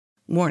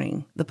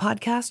Warning, the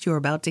podcast you're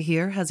about to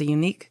hear has a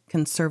unique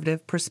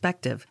conservative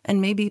perspective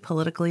and may be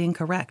politically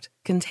incorrect,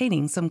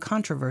 containing some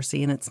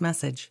controversy in its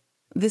message.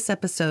 This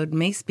episode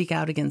may speak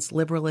out against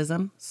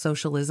liberalism,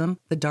 socialism,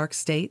 the dark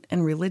state,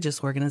 and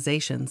religious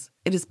organizations.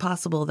 It is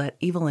possible that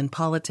evil in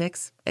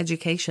politics,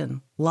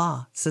 education,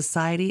 law,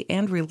 society,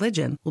 and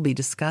religion will be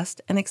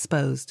discussed and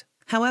exposed.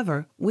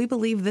 However, we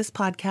believe this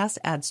podcast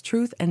adds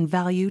truth and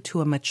value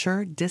to a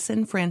mature,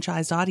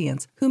 disenfranchised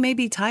audience who may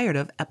be tired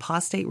of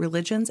apostate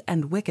religions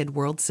and wicked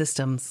world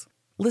systems.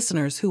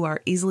 Listeners who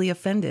are easily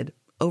offended,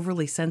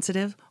 overly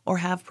sensitive, or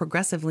have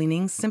progressive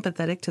leanings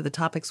sympathetic to the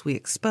topics we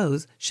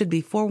expose should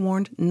be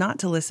forewarned not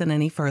to listen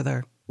any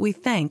further. We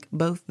thank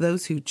both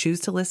those who choose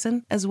to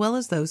listen as well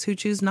as those who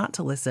choose not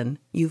to listen.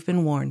 You've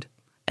been warned.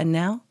 And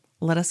now,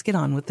 let us get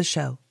on with the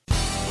show.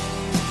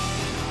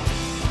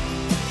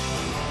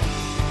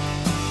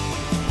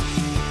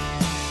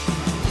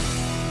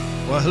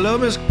 Well, hello,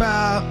 Ms.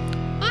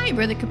 Kapow. Hi,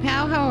 Brother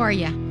Kapow. How are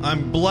you?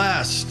 I'm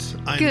blessed.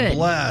 Good.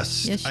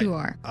 Blessed. Yes, you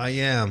are. I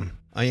am.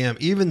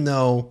 Even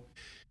though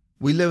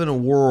we live in a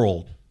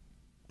world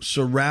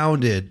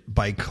surrounded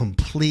by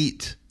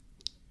complete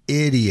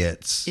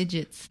idiots.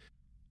 Idiots.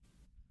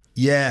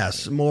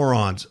 Yes,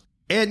 morons.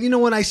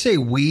 And, when I say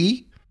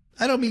we,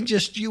 I don't mean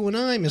just you and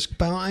I, Ms.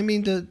 Kapow. I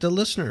mean the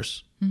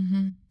listeners.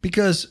 Mm-hmm.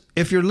 Because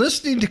if you're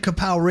listening to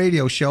Kapow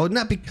Radio Show,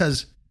 not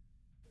because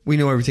we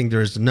know everything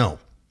there is to know,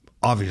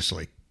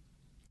 obviously.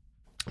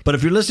 But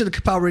if you're listening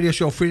to Kapow Radio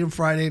Show, Freedom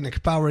Friday, and the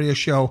Kapow Radio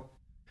Show,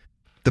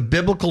 the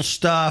biblical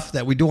stuff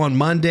that we do on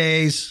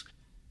Mondays,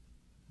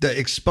 the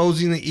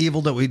exposing the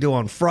evil that we do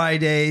on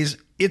Fridays,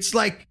 it's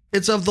like,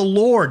 it's of the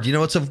Lord,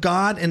 it's of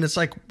God, and it's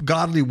like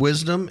godly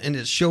wisdom, and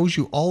it shows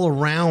you all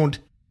around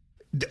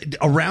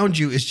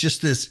you is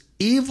just this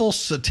evil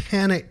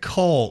satanic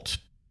cult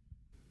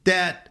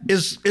that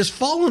is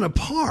falling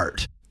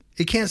apart.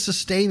 It can't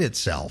sustain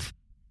itself.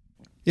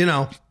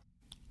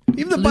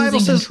 Even the Bible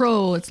says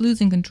control. It's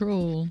losing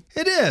control.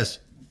 It is.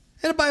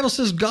 And the Bible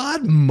says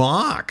God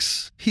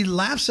mocks. He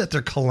laughs at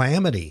their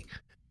calamity.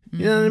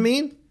 You know what I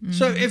mean? Mm-hmm.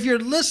 So if you're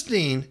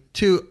listening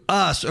to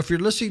us, or if you're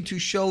listening to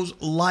shows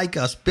like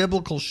us,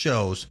 biblical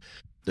shows,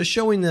 they're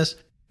showing this,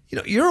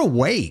 you're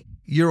awake.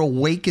 You're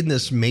awake in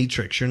this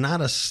matrix. You're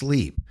not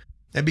asleep.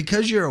 And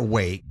because you're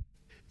awake,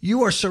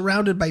 you are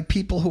surrounded by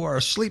people who are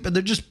asleep, and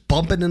they're just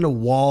bumping into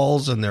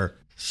walls, and they're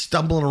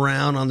stumbling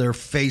around on their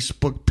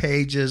Facebook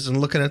pages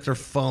and looking at their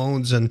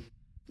phones, and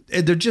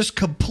they're just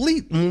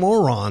complete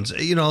morons.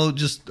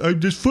 Just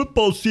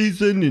football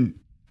season, and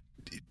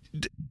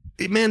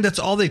man, that's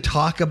all they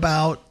talk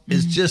about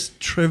is just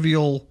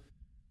trivial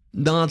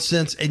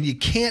nonsense, and you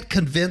can't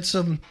convince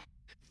them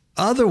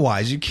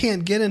otherwise. You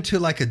can't get into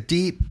like a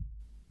deep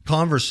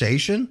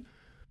conversation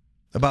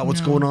about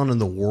what's going on in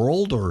the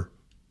world, or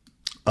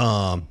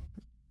all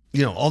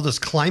this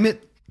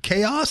climate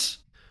chaos.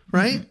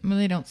 Right? Well,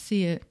 they don't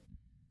see it.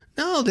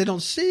 No, they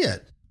don't see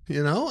it.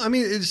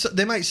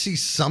 They might see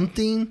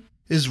something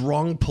is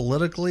wrong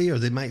politically, or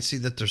they might see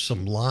that there's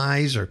some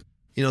lies, or,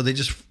 they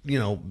just,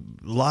 a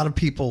lot of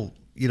people,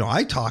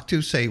 I talk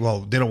to say, well,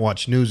 they don't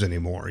watch news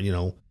anymore, and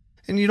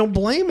you don't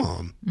blame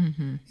them,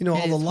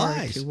 all the lies.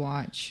 Hard to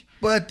watch.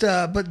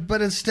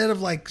 But instead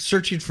of like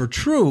searching for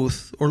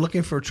truth or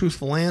looking for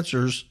truthful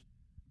answers,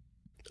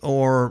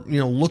 or,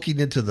 looking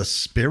into the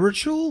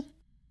spiritual,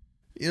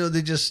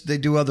 they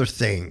do other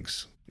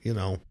things,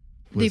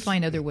 They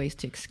find other ways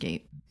to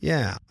escape.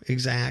 Yeah,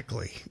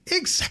 exactly.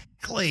 Yeah.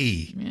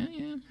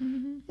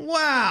 Mm-hmm.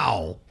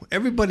 Wow.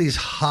 Everybody's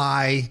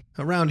high.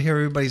 Around here,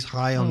 everybody's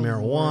high on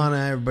marijuana. Lord.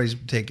 Everybody's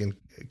taking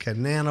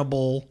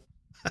cannabis.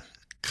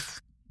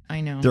 I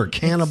know. They're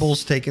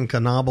cannibals taking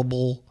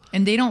cannabis.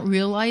 And they don't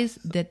realize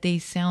that they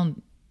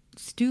sound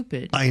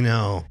stupid. I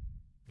know.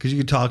 Because you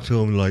can talk to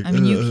them like...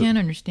 you can't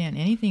understand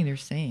anything they're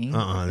saying.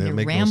 They're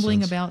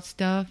rambling no about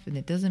stuff, and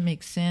it doesn't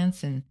make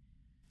sense. And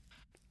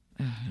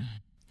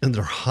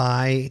they're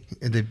high,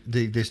 and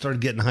they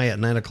started getting high at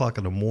 9 o'clock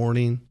in the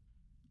morning.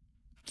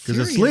 Because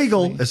it's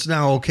legal. It's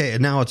now okay.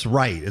 And now it's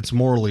right. It's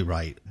morally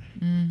right.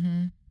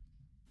 Mm-hmm.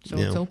 So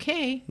it's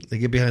okay. They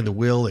get behind the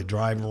wheel. They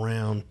drive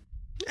around.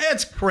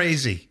 It's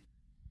crazy.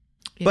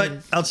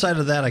 But outside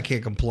of that, I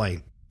can't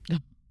complain.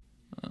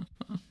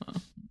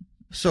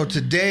 So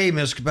today,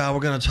 Ms. Kapow,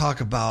 we're going to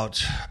talk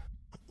about,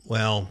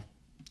 the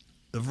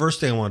first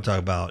thing I want to talk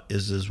about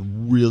is this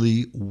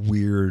really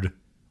weird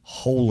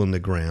hole in the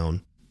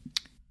ground.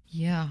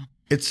 Yeah.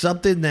 It's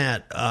something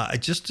that I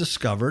just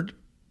discovered.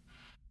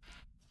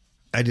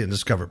 I didn't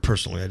discover it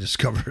personally. I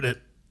discovered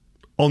it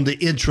on the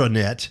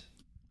intranet.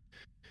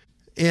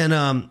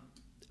 And,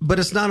 but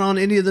it's not on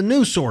any of the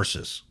news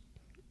sources.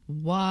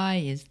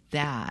 Why is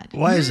that?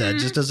 Why is that? It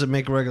just doesn't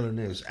make regular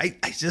news.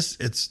 This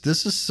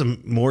is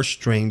some more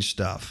strange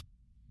stuff.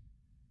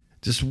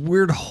 This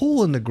weird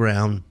hole in the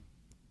ground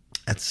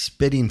that's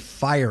spitting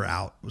fire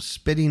out.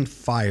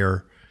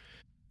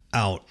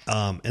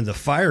 And the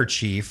fire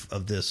chief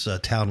of this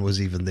town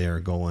was even there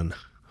going,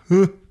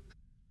 huh?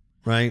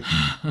 Right?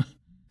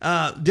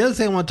 The other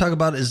thing I want to talk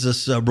about is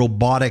this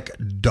robotic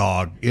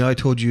dog. I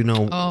told you,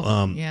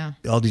 yeah.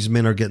 all these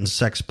men are getting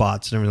sex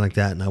bots and everything like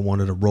that, and I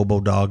wanted a robo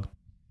dog.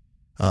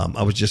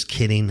 I was just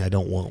kidding. I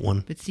don't want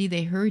one. But see,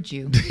 they heard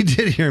you. They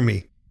did hear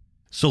me.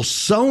 So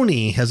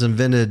Sony has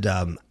invented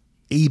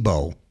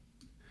Ebo,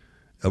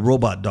 a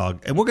robot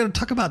dog, and we're going to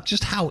talk about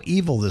just how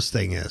evil this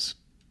thing is.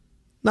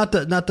 Not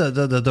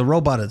the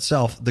robot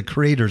itself, the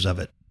creators of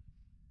it.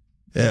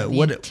 The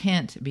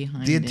intent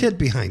behind it. The intent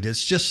behind it.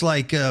 It's just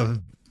like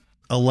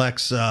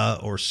Alexa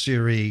or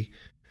Siri,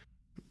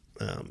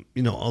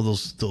 all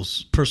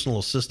those personal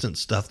assistant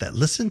stuff that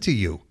listen to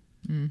you.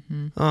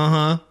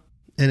 Mm-hmm.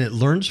 And it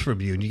learns from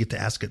you, and you get to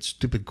ask it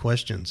stupid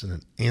questions, and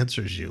it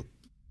answers you.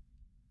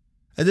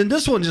 And then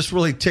this one just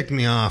really ticked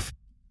me off.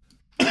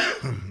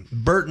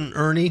 Bert and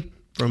Ernie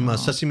from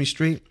Sesame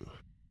Street.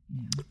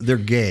 They're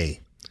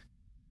gay.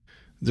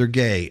 They're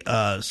gay.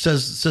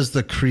 Says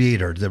the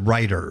creator, the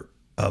writer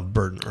of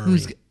Bert and Ernie.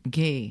 Who's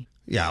gay?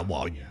 Yeah,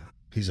 well, yeah.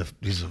 He's a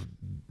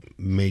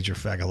major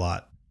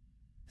fag-a-lot.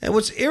 And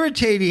what's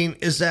irritating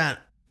is that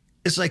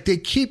it's like they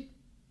keep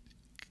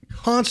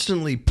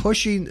constantly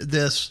pushing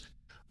this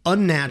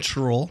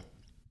unnatural,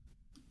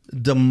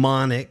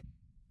 demonic,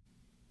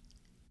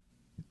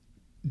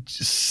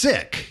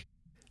 sick.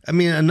 I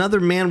mean, another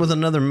man with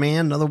another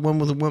man, another one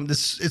with a woman.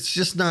 It's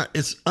just not,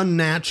 it's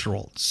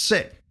unnatural,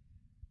 sick.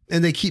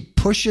 And they keep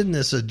pushing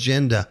this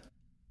agenda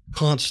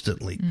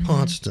constantly.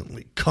 Well, that's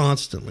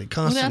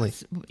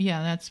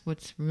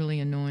what's really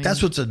annoying.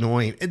 That's what's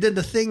annoying. And then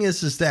the thing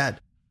is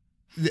that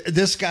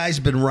this guy's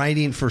been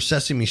writing for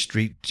Sesame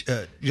Street,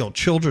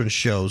 children's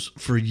shows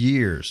for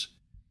years.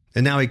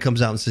 And now he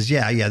comes out and says,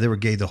 yeah, they were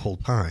gay the whole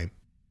time.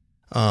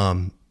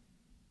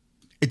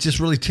 It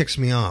just really ticks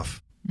me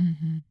off.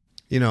 Mm-hmm.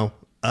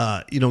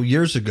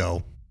 Years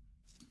ago,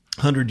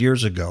 100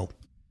 years ago,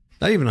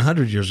 not even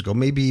 100 years ago,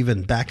 maybe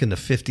even back in the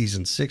 50s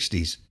and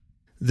 60s,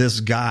 this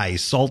guy,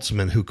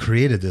 Saltzman, who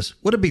created this,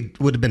 would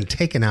have been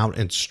taken out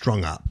and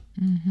strung up,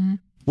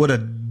 would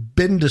have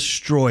been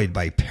destroyed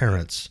by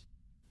parents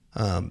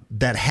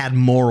that had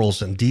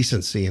morals and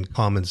decency and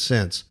common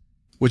sense,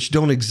 which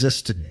don't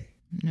exist today.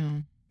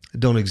 No.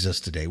 Don't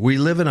exist today. We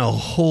live in a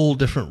whole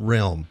different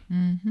realm,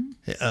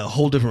 a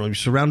whole different realm. You're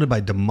surrounded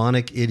by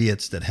demonic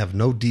idiots that have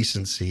no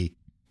decency,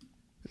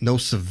 no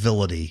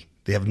civility.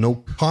 They have no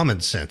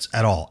common sense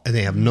at all, and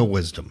they have no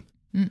wisdom.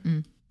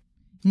 Mm-mm.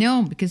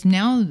 No, because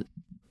now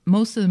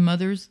most of the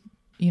mothers,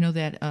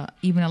 that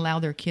even allow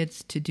their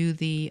kids to do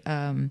the,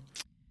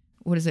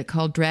 what is it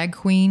called, drag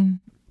queen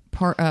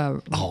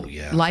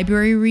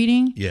library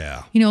reading.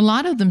 Yeah. A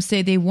lot of them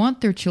say they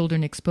want their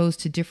children exposed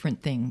to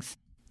different things.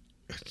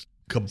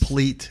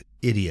 Complete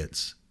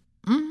idiots.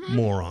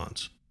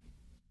 Morons.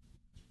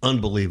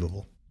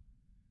 Unbelievable.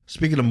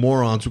 Speaking of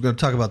morons, we're going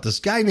to talk about this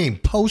guy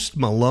named Post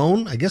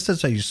Malone. I guess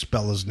that's how you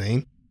spell his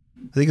name.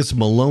 I think it's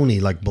Maloney,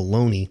 like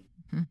baloney.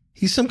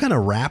 He's some kind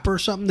of rapper or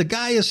something. The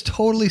guy is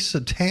totally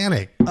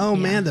satanic. Oh,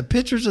 man, the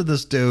pictures of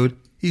this dude,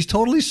 he's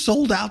totally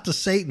sold out to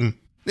Satan.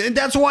 And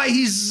that's why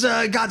he's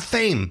got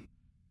fame,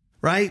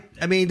 right?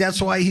 I mean,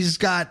 that's why he's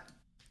got,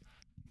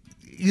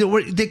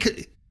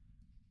 if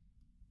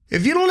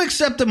you don't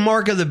accept the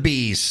mark of the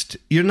beast,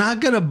 you're not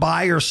going to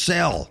buy or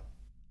sell.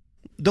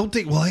 Don't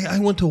think, well, I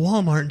went to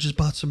Walmart and just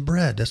bought some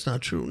bread. That's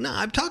not true. No,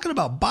 I'm talking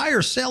about buy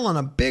or sell on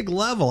a big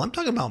level. I'm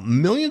talking about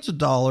millions of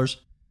dollars,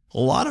 a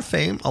lot of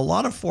fame, a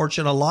lot of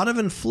fortune, a lot of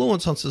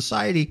influence on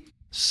society.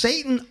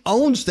 Satan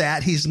owns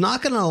that. He's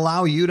not going to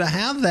allow you to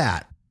have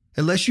that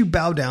unless you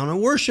bow down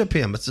and worship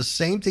him. It's the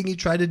same thing he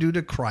tried to do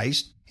to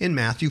Christ in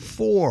Matthew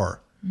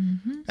 4.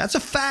 That's a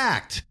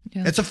fact.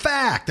 Yeah. It's a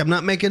fact. I'm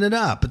not making it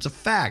up. It's a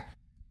fact.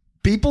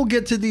 People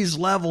get to these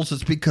levels,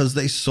 it's because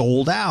they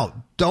sold out.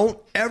 Don't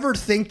ever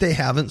think they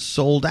haven't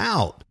sold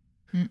out.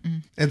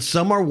 And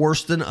some are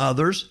worse than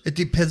others. It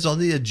depends on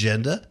the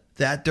agenda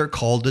that they're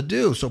called to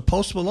do. So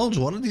Post Malone's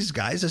one of these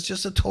guys that's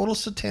just a total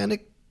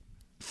satanic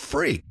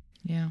freak.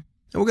 Yeah.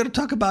 And we're going to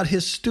talk about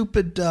his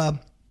stupid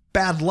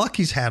bad luck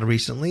he's had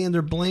recently, and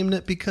they're blaming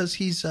it because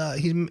he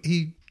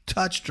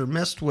touched or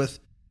messed with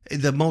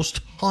the most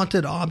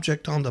haunted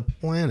object on the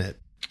planet.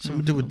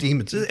 Something to do with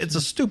demons. It's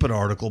a stupid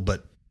article,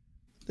 but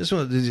this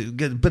one,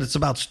 but it's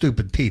about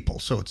stupid people,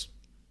 so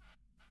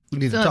we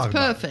need to talk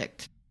about it.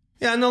 Perfect.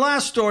 Yeah, and the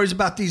last story is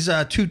about these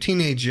two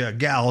teenage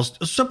gals,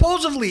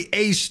 supposedly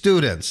A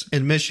students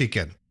in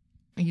Michigan.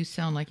 You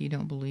sound like you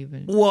don't believe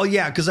it. Well,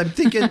 yeah, because I'm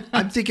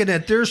thinking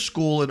at their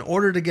school, in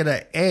order to get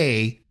an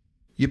A,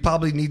 you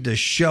probably need to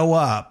show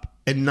up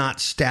and not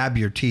stab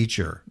your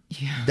teacher.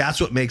 Yeah. That's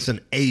what makes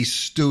an A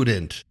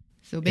student.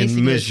 So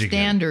basically, the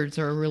standards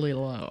are really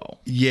low.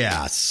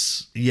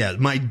 Yes. Yeah.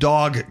 My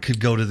dog could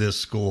go to this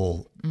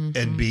school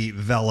and be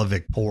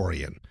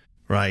valedictorian,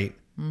 right?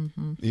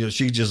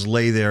 She could just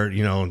lay there,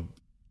 Yeah,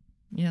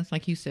 it's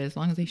like you said, as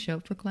long as they show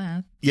up for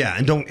class. Yeah,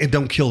 and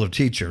don't kill their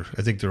teacher.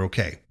 I think they're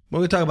okay. We're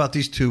going to talk about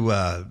these two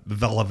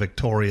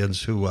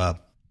valedictorians who had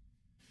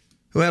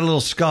a little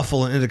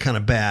scuffle and ended kind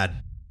of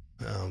bad.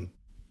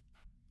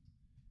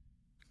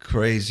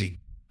 Crazy.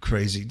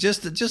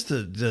 Just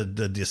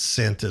the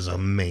descent is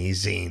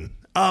amazing.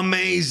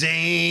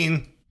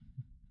 Amazing.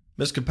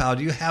 Ms. Kapow,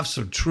 do you have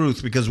some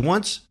truth? Because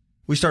once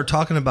we start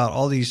talking about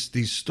all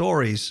these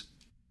stories,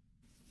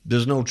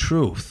 there's no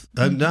truth.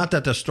 Not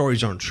that the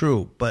stories aren't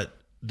true, but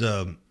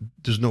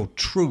there's no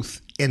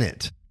truth in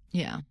it.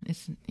 Yeah.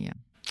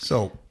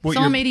 So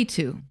Psalm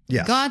 82.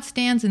 Yes. God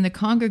stands in the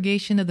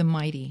congregation of the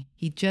mighty.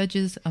 He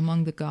judges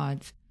among the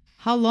gods.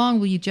 How long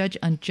will you judge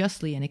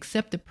unjustly and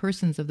accept the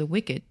persons of the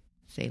wicked?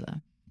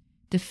 Selah.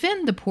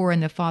 Defend the poor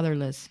and the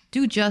fatherless.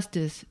 Do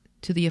justice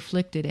to the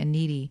afflicted and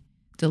needy.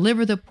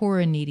 Deliver the poor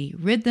and needy.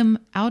 Rid them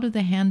out of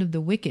the hand of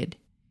the wicked.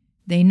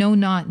 They know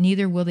not,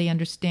 neither will they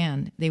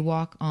understand. They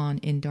walk on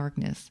in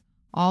darkness.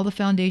 All the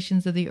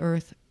foundations of the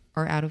earth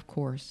are out of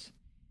course.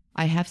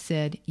 I have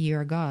said, ye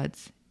are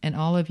gods, and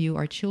all of you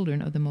are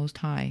children of the Most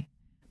High.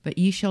 But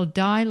ye shall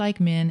die like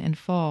men and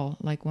fall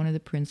like one of the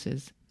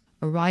princes.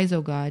 Arise,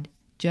 O God,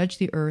 judge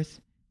the earth,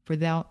 for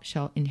thou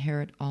shalt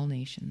inherit all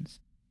nations.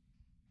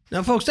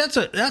 Now, folks, that's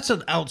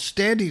an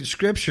outstanding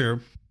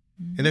scripture.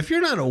 And if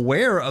you're not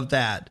aware of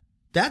that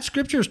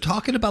scripture is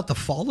talking about the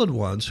fallen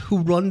ones who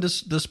run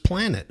this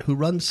planet, who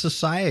run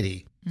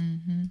society.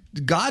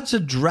 Mm-hmm. God's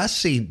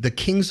addressing the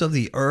kings of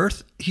the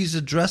earth. He's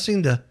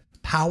addressing the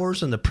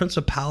powers and the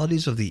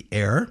principalities of the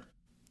air.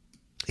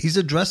 He's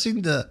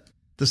addressing the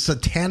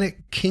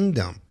satanic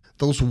kingdom,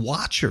 those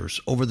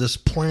watchers over this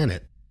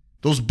planet,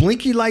 those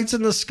blinky lights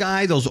in the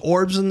sky, those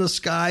orbs in the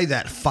sky,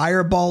 that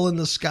fireball in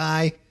the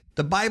sky.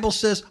 The Bible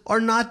says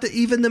are not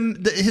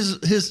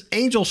his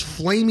angels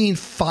flaming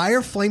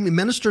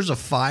ministers of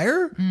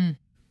fire?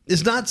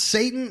 Is not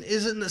Satan?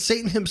 Isn't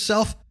Satan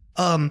himself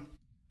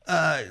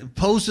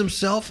posed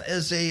himself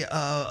as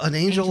an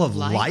angel of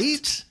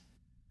light?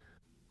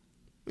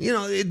 You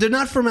know, they're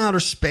not from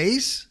outer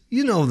space.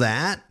 You know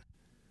that.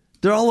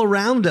 They're all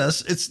around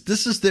us.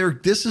 This is their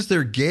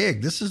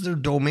gig. This is their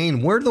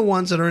domain. We're the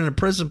ones that are in a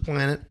prison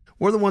planet.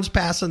 We're the ones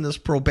passing this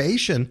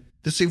probation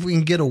to see if we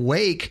can get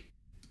awake.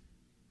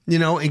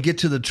 And get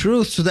to the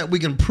truth so that we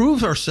can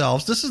prove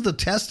ourselves. This is the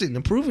testing,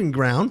 the proving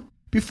ground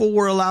before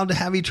we're allowed to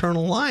have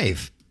eternal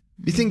life.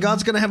 You think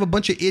God's going to have a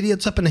bunch of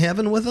idiots up in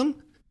heaven with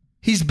him?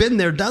 He's been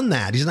there, done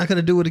that. He's not going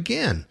to do it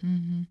again.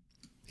 Mm-hmm.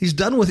 He's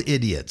done with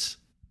idiots.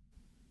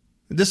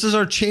 This is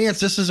our chance.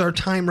 This is our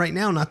time right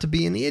now not to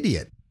be an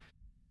idiot.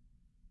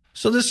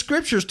 So the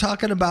scripture is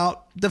talking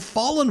about the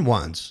fallen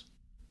ones.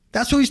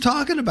 That's what he's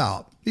talking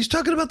about. He's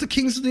talking about the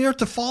kings of the earth,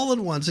 the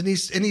fallen ones. And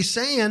he's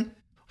saying,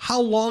 how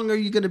long are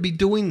you going to be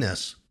doing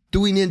this?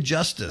 Doing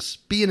injustice,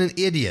 being an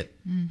idiot,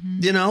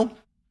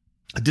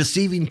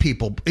 deceiving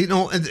people.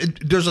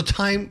 There's a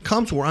time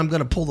comes where I'm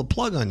going to pull the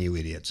plug on you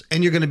idiots,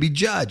 and you're going to be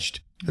judged.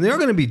 And they're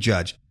going to be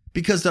judged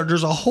because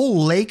there's a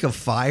whole lake of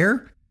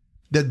fire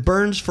that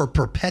burns for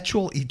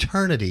perpetual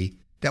eternity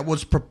that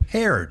was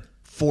prepared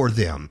for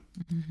them.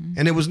 Mm-hmm.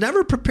 And it was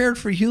never prepared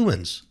for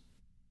humans.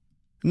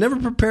 Never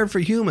prepared for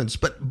humans,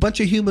 but a bunch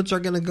of humans are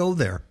going to go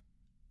there.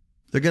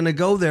 They're going to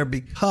go there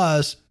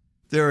because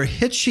they're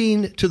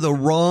hitching to the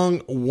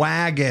wrong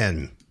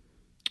wagon.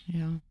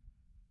 Yeah.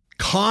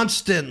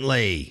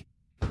 Constantly.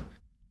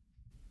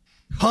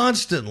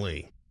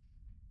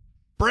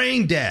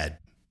 Brain dead.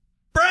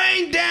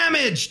 Brain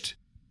damaged.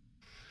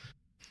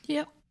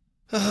 Yep.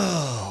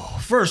 Oh,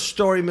 first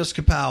story, Miss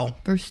Kapow.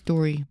 First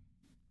story.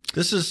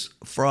 This is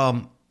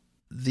from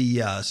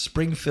the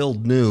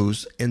Springfield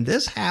News, and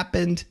this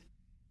happened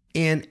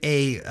in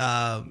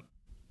a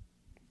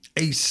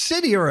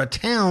city or a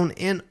town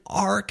in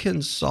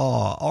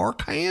Arkansas.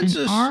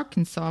 In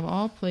Arkansas, of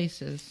all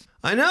places.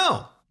 I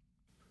know.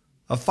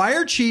 A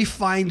fire chief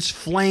finds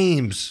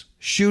flames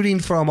shooting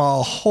from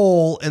a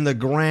hole in the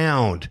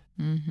ground.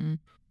 Mm-hmm.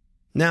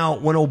 Now,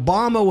 when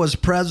Obama was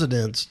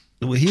president,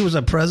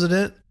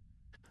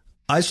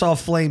 I saw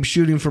flames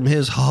shooting from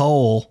his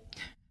hole,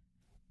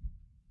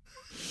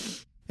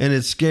 and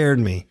it scared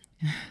me.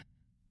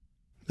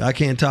 I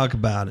can't talk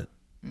about it.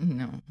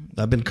 No.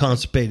 I've been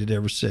constipated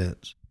ever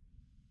since.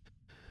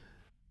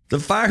 The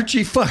fire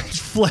chief finds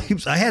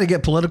flames. I had to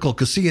get political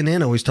because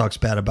CNN always talks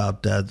bad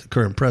about the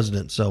current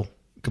president. So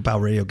Kapow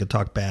Radio could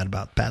talk bad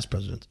about past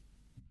presidents.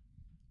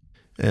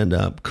 And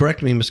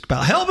correct me, Mr.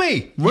 Kapow. Help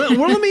me!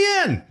 Reel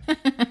me in!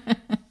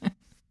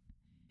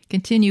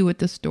 Continue with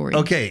the story.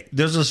 Okay,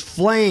 there's this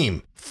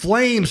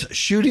flames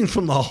shooting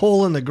from the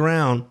hole in the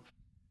ground.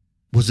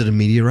 Was it a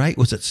meteorite?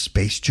 Was it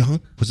space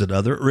junk? Was it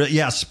other?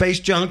 Yeah, space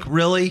junk,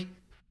 really?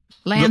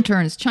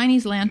 Lanterns,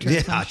 Chinese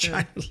lanterns. Yeah, sure.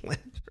 Chinese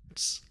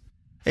lanterns.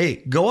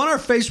 Hey, go on our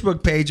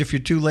Facebook page if you're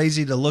too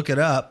lazy to look it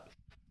up,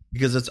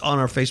 because it's on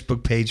our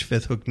Facebook page,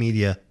 Fifth Hook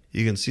Media.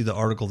 You can see the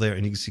article there,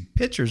 and you can see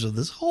pictures of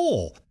this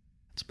hole.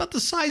 It's about the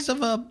size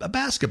of a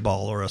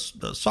basketball or a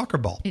soccer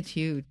ball. It's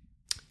huge.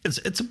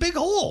 It's a big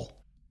hole.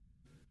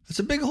 It's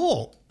a big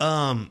hole.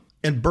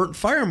 And burnt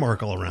fire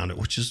mark all around it,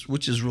 which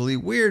is really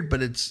weird,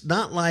 but it's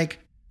not like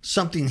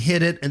something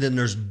hit it and then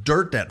there's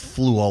dirt that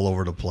flew all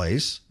over the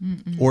place.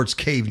 Mm-mm. Or it's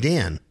caved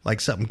in,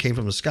 like something came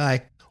from the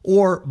sky,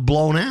 or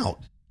blown out.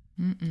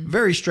 Mm-mm.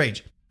 Very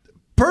strange.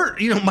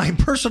 My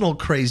personal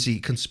crazy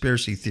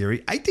conspiracy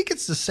theory, I think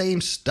it's the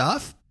same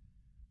stuff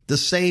the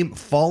same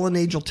fallen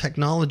angel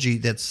technology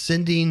that's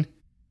sending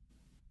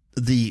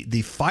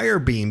the fire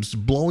beams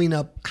blowing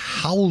up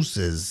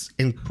houses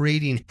and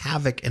creating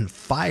havoc and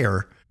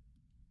fire.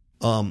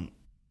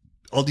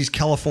 All these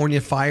California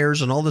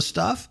fires and all this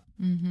stuff.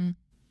 Mm-hmm.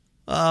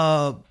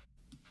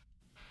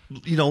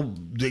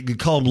 They could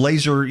call them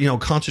laser,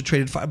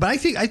 concentrated fire. But I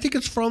think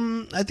it's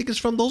from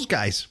those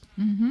guys.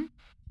 Mm-hmm.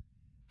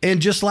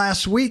 And just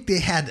last week they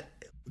had,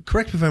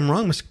 correct me if I'm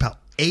wrong, about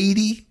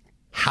 80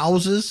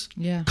 houses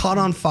caught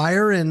on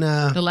fire. And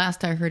the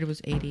last I heard it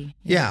was 80.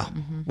 Yeah.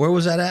 Mm-hmm. Where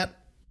was that at?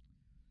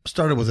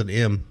 Started with an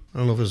M. I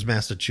don't know if it was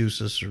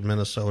Massachusetts or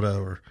Minnesota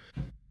or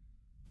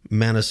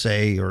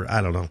Manasseh or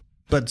I don't know.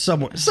 But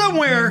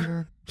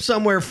somewhere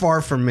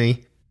far from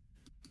me,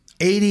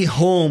 80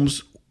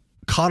 homes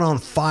caught on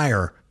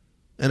fire.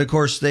 And of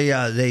course they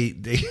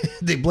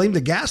blamed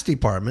the gas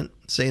department,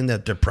 saying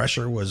that the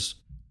pressure was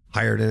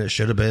higher than it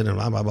should have been and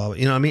blah, blah, blah.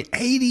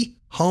 80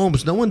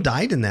 homes. No one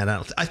died in that.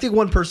 I think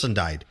one person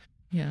died.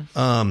 Yeah.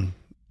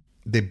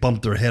 They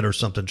bumped their head or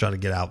something trying to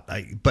get out.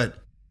 But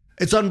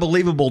it's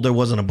unbelievable there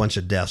wasn't a bunch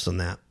of deaths in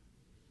that.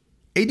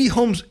 80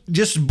 homes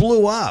just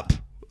blew up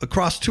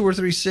across 2 or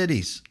 3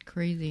 cities.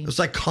 Crazy. It's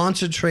like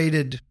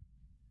concentrated.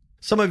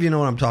 Some of you know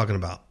what I'm talking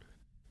about.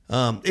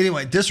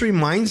 Anyway, this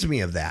reminds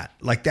me of that.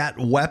 Like that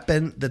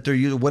weapon that they're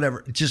using,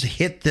 whatever, it just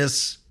hit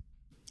this.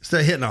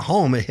 Instead of hitting a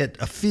home, it hit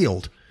a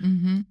field.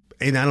 Mm-hmm.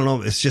 And I don't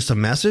know, it's just a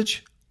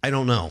message? I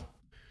don't know.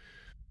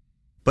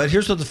 But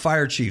here's what the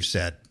fire chief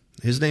said.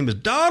 His name is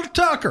Don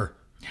Tucker.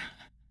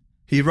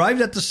 He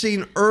arrived at the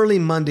scene early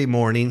Monday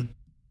morning.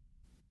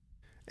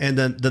 And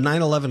then the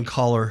 9/11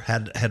 caller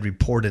had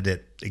reported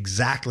it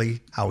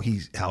exactly how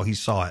he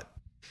saw it.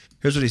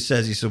 Here's what he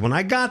says. He said, when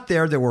I got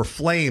there were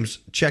flames.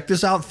 Check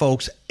this out,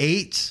 folks.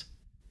 8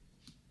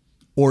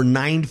 or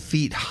 9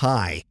 feet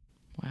high.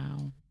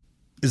 Wow.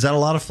 Is that a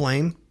lot of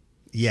flame?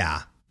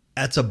 Yeah.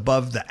 That's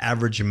above the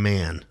average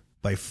man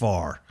by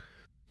far.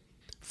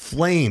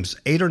 Flames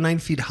 8 or 9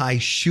 feet high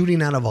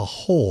shooting out of a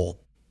hole,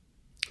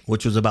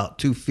 which was about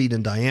 2 feet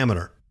in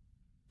diameter.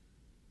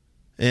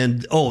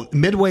 And,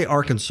 Midway,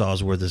 Arkansas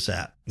is where this is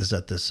at.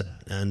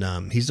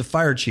 And he's the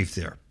fire chief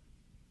there.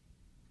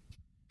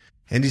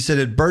 And he said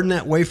it burned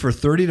that way for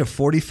 30 to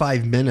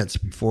 45 minutes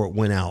before it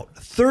went out.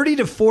 30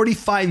 to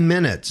 45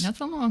 minutes.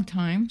 That's a long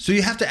time. So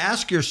you have to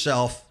ask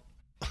yourself,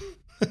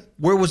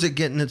 where was it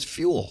getting its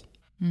fuel?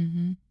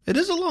 Mm-hmm. It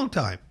is a long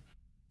time.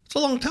 It's a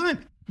long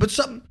time. But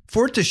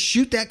for it to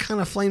shoot that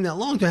kind of flame that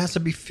long, there has to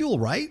be fuel,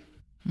 right?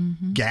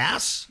 Mm-hmm.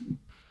 Gas,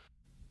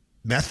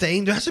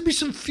 methane, there has to be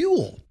some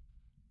fuel.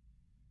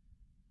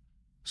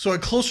 So a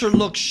closer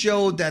look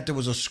showed that there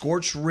was a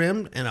scorched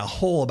rim and a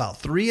hole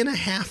about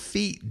 3.5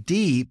 feet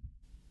deep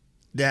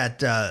that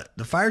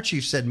the fire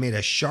chief said made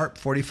a sharp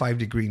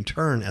 45-degree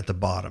turn at the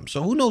bottom.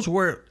 So who knows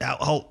where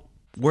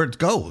it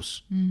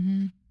goes?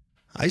 Mm-hmm.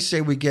 I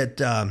say we get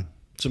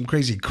some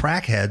crazy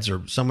crackheads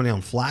or somebody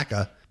on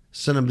Flacca,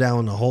 send them down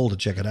in the hole to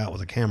check it out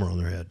with a camera on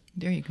their head.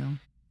 There you go.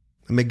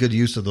 And make good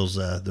use of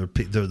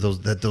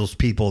those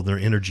people and their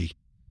energy.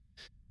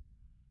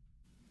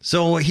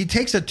 So he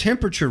takes a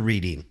temperature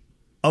reading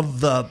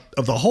of the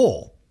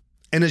hole,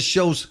 and it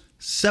shows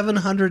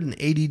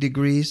 780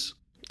 degrees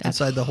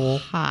inside the hole.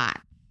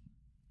 Hot.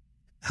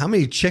 How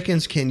many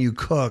chickens can you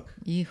cook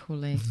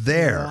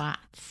there?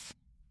 Lots.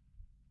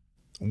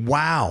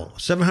 Wow,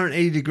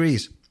 780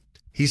 degrees.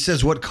 He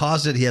says what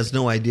caused it, he has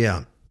no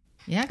idea.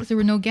 Yeah, because there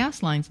were no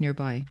gas lines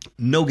nearby.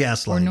 No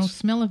gas lines. Or no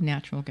smell of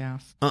natural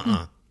gas.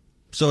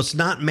 So it's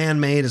not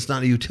man-made, it's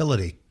not a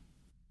utility.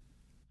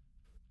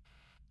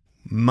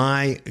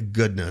 My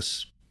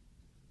goodness.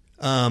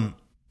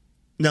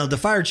 Now, the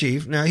fire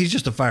chief, he's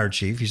just a fire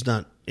chief. He's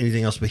not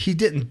anything else, but he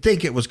didn't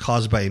think it was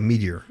caused by a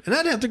meteor. And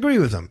I'd have to agree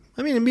with him.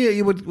 I mean, a meteor,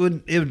 you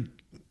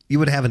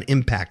would have an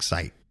impact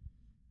site.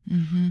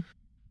 Mm-hmm.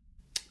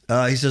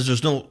 He says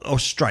there's no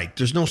strike.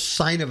 There's no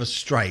sign of a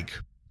strike.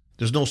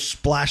 There's no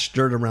splash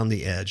dirt around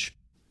the edge.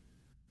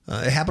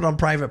 It happened on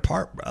private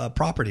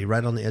property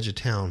right on the edge of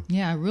town.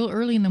 Yeah, real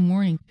early in the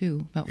morning,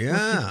 too. About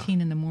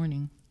 4:15 in the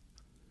morning.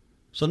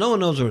 So no one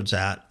knows where it's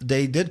at.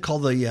 They did call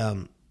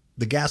the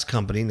gas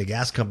company, and the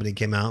gas company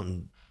came out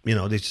and,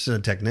 they sent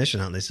a technician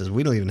out, and they says,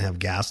 we don't even have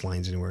gas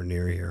lines anywhere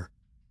near here.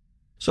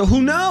 So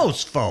who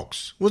knows,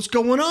 folks? What's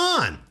going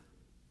on?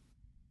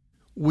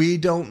 We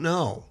don't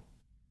know.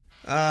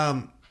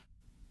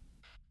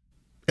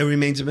 It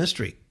remains a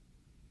mystery.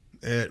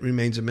 It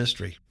remains a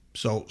mystery.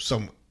 So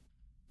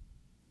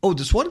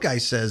this one guy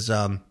says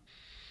that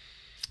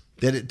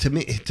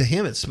to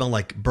him it smelled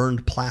like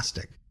burned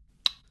plastic.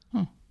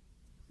 Huh.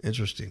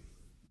 Interesting.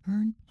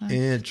 Burned plastic.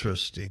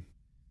 Interesting.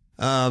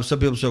 Some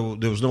people say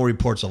there was no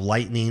reports of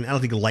lightning. I don't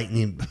think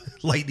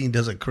lightning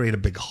doesn't create a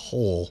big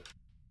hole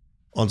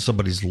on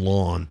somebody's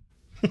lawn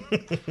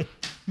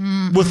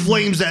with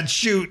flames that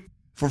shoot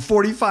for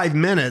 45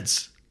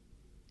 minutes,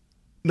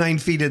 9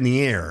 feet in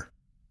the air.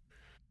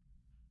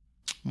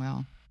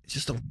 Well,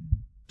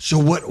 so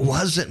what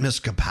was it, Miss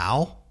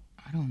Kapow?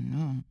 I don't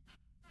know.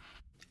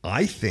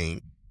 I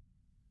think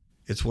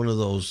it's one of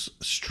those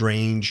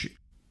strange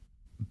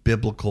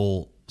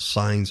biblical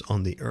signs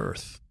on the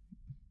earth.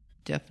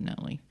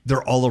 Definitely.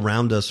 They're all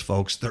around us,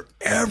 folks. They're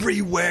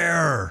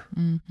everywhere.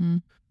 Mm-hmm.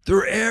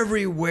 They're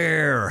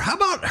everywhere. How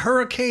about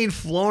Hurricane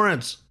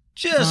Florence?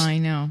 I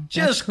know.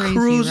 Just crazy,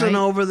 cruising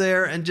right? over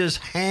there and just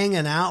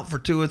hanging out for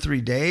 2 or 3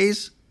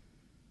 days.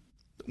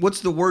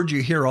 What's the word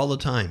you hear all the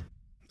time?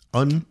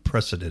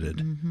 Unprecedented.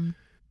 Mm-hmm.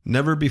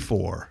 Never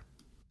before.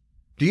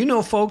 Do you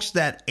know, folks,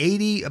 that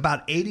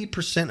about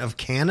 80% of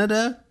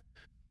Canada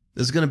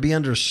is going to be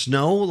under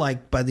snow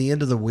like by the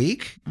end of the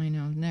week? I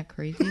know. Isn't that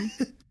crazy?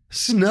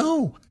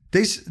 Snow.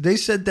 They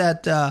said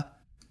that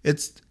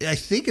I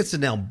think it's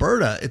in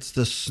Alberta. It's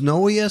the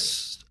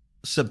snowiest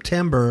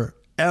September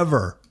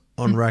ever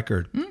on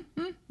record.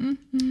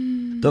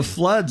 The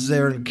floods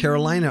there in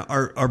Carolina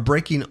are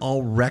breaking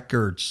all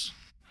records.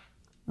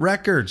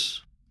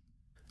 Records.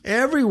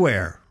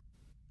 Everywhere.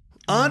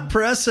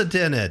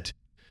 Unprecedented.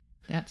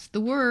 That's the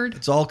word.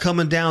 It's all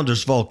coming down.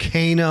 There's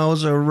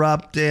volcanoes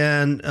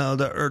erupting.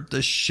 The earth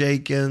is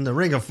shaking. The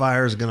ring of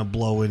fire is going to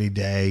blow any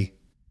day.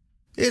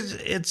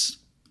 It's,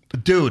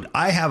 dude,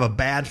 I have a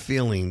bad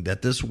feeling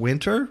that this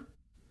winter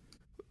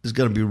is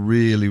going to be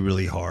really,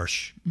 really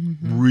harsh.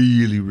 Mm-hmm.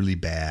 Really, really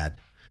bad.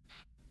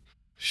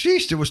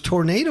 Sheesh, there was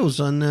tornadoes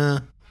on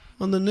the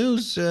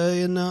news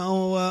in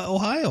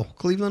Ohio,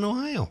 Cleveland,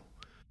 Ohio.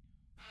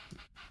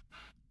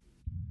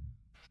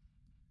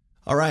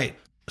 All right,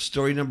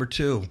 story number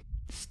 2.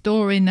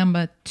 Story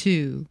number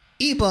 2.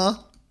 Ebo,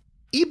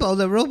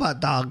 the robot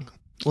dog,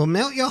 will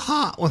melt your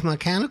heart with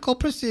mechanical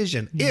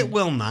precision. It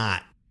will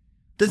not.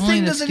 The Only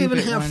thing the doesn't even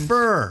stupid have ones.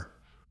 fur.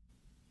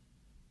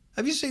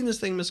 Have you seen this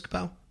thing, Miss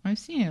Kapow? I've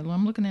seen it.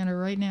 I'm looking at it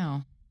right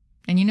now.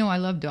 And you know I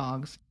love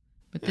dogs.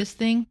 But this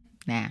thing,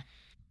 nah.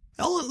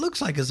 All it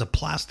looks like is a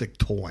plastic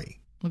toy.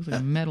 Looks like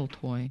a metal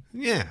toy.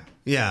 Yeah,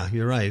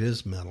 you're right. It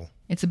is metal.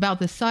 It's about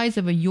the size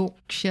of a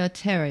Yorkshire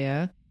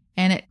Terrier,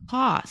 and it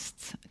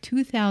costs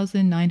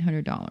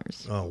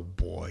 $2,900. Oh,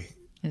 boy.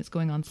 And it's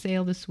going on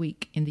sale this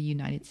week in the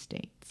United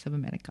States of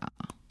America.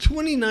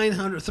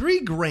 $2,900,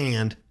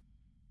 $3,000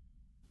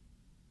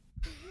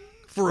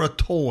 for a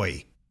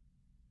toy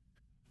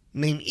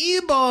named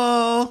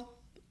Ebo.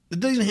 It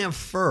doesn't have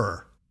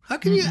fur. How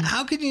can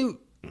you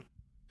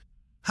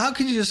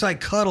just like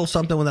cuddle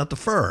something without the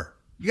fur?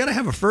 You got to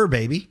have a fur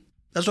baby.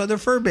 That's why they're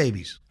fur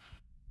babies.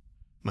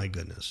 My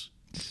goodness.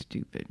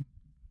 Stupid.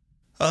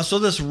 So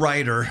this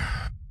writer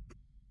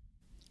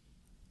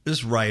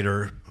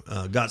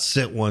got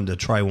sent one to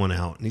try one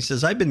out. And he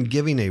says, I've been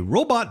giving a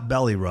robot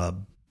belly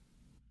rub.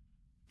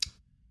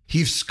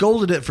 He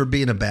scolded it for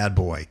being a bad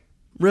boy.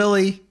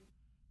 Really?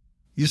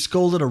 You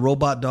scolded a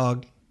robot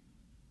dog?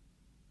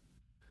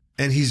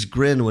 And he's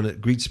grinned when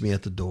it greets me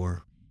at the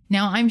door.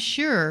 Now, I'm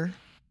sure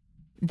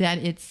that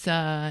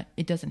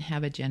it doesn't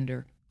have a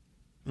gender.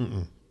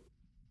 Mm-mm.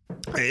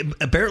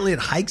 Apparently, it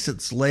hikes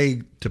its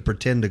leg to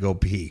pretend to go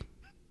pee.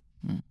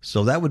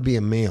 So that would be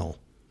a male.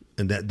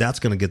 And that's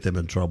going to get them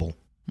in trouble.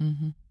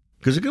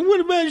 Because it can, what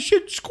about a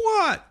shit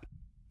squat?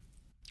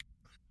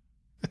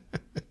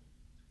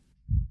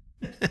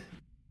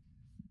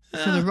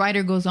 So the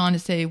writer goes on to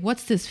say,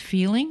 what's this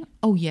feeling?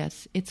 Oh,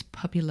 yes, it's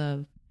puppy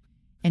love.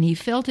 And he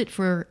felt it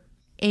for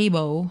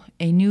Abo,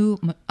 a new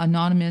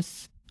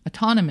autonomous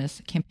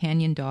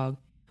companion dog,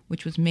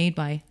 which was made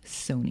by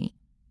Sony.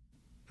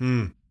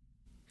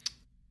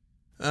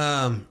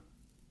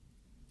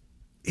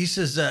 He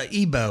says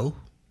Ebo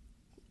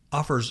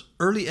offers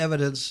early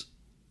evidence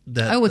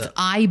that... Oh, it's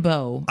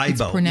Ibo.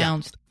 It's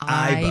pronounced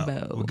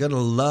Ibo. We're going to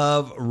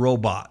love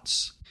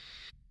robots.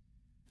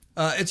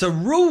 It's a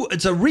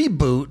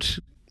reboot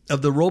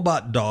of the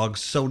robot dog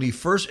Sony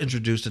first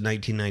introduced in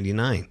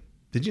 1999.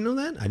 Did you know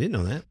that? I didn't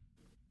know that.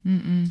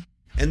 Mm-mm.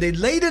 And they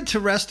laid it to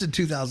rest in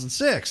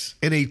 2006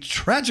 in a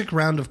tragic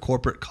round of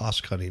corporate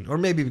cost cutting, or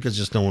maybe because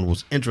just no one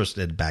was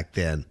interested back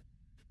then.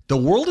 The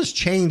world has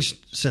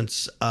changed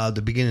since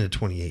the beginning of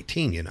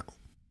 2018. You know,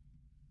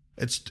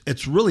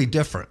 it's really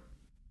different.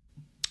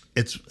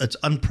 It's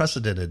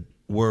unprecedented.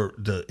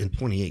 In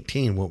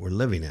 2018 what we're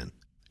living in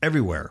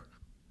everywhere.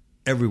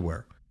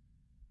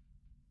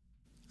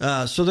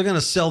 So they're going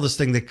to sell this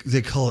thing.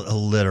 They call it a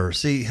litter.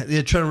 See,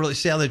 they're trying to really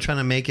see how they're trying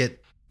to make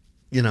it,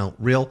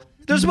 real.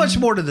 There's much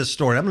more to this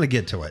story. I'm going to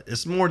get to it.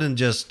 It's more than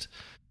just,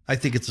 I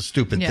think it's a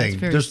stupid thing.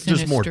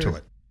 There's more to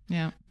it.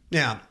 Yeah.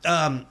 Yeah.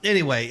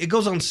 Anyway, it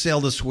goes on sale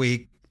this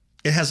week.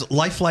 It has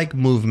lifelike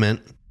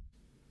movement,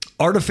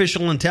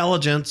 artificial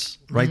intelligence.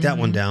 Write that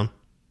one down.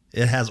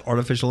 It has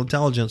artificial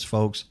intelligence,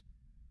 folks.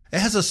 It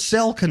has a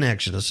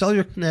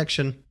cellular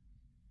connection.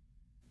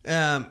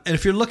 And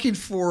if you're looking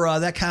for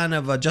that kind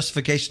of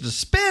justification to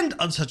spend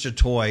on such a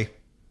toy,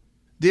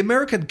 the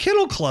American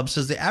Kennel Club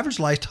says the average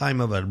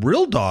lifetime of a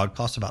real dog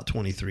costs about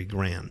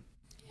 $23,000.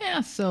 Yeah,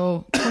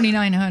 so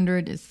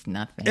 $2,900 is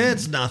nothing.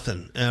 It's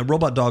nothing.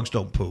 Robot dogs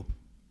don't poop,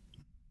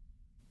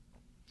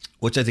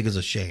 which I think is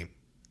a shame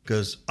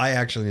because I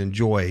actually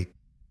enjoy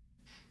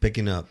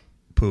picking up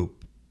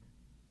poop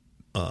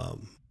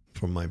from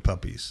my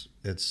puppies.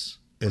 It's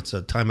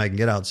a time I can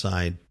get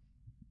outside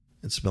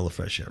and smell the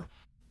fresh air.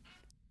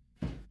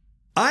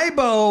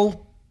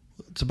 Ibo,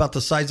 It's about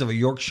the size of a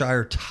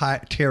Yorkshire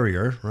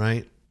Terrier,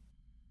 right?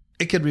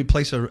 It could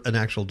replace an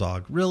actual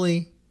dog.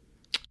 Really?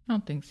 I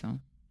don't think so.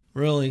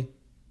 Really?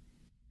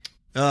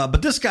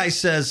 But this guy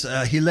says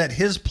he let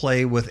his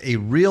play with a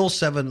real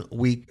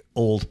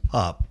 7-week-old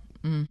pup.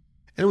 And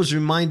it was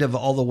reminded of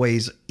all the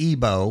ways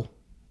Ibo,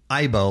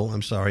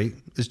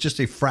 is just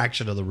a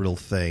fraction of the real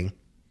thing.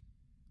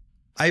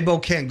 Ibo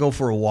can't go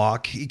for a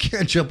walk. He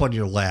can't jump on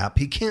your lap.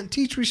 He can't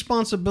teach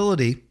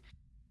responsibility.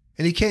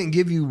 And he can't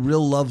give you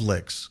real love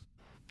licks.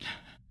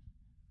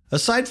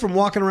 Aside from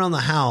walking around the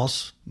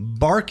house,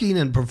 barking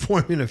and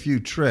performing a few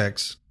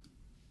tricks,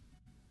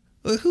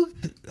 I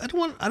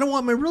don't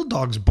want my real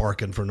dogs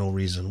barking for no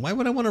reason. Why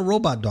would I want a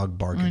robot dog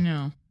barking? I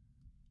know.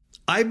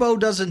 Ibo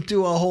doesn't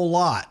do a whole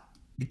lot.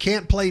 He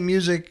can't play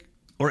music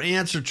or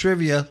answer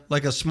trivia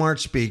like a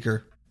smart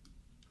speaker.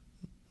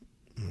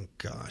 Oh,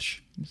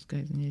 gosh. This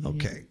guy's an idiot.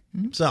 Okay.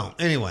 So,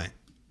 anyway.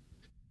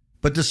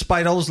 But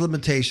despite all his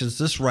limitations,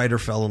 this writer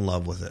fell in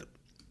love with it.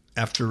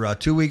 After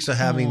 2 weeks of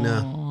having...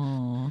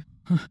 out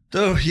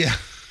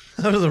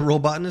of the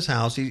robot in his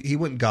house, he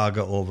went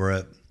gaga over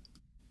it.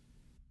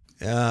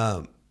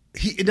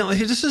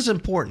 This is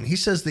important. He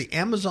says the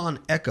Amazon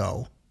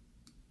Echo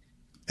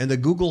and the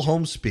Google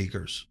Home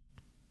speakers,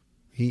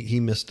 he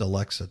missed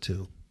Alexa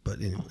too, but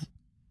anyway,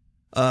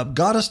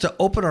 got us to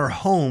open our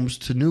homes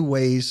to new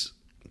ways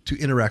to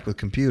interact with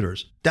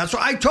computers. That's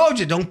what I told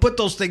you. Don't put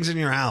those things in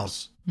your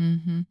house.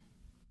 Mm-hmm.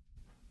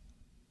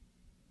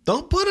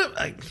 Don't put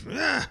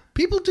it.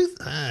 People do.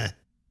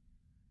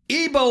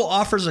 Ibo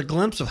offers a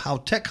glimpse of how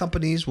tech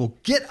companies will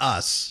get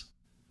us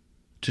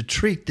to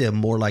treat them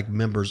more like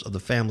members of the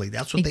family.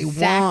 That's what they want.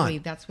 Exactly.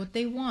 That's what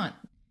they want.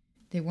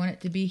 They want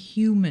it to be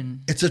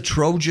human. It's a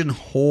Trojan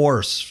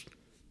horse.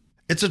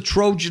 It's a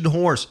Trojan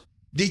horse.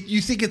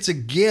 You think it's a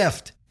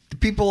gift?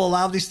 People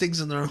allow these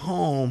things in their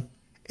home,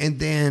 and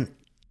then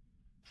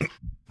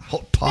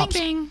pops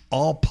bing, bing.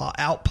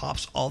 Out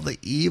pops all the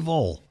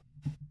evil.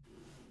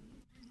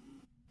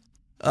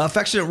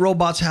 Affectionate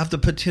robots have the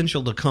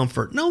potential to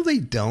comfort. No, they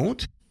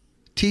don't.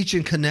 Teach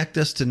and connect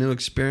us to new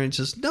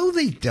experiences. No,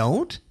 they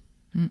don't.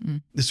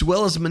 Mm-mm. As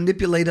well as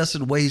manipulate us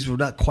in ways we've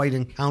not quite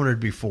encountered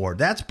before.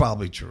 That's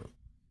probably true.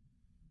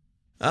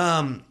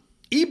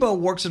 Ibo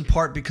works in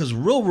part because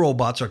real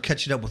robots are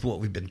catching up with what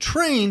we've been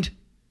trained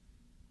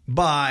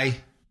by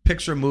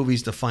Pixar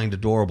movies to find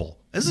adorable.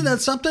 Isn't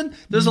that something?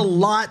 There's a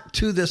lot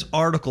to this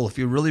article if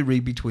you really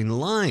read between the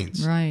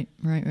lines. Right.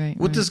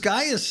 What this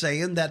guy is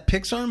saying, that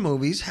Pixar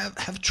movies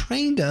have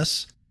trained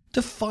us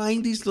to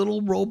find these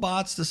little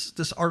robots,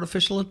 this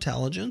artificial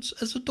intelligence,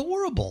 as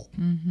adorable.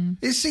 Mm-hmm.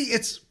 You see,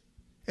 it's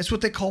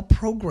what they call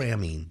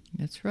programming.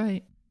 That's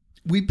right.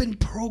 We've been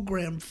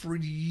programmed for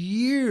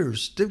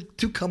years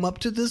to come up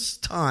to this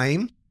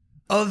time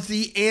of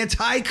the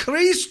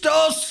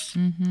Antichristos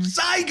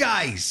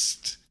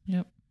zeitgeist.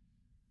 Yep.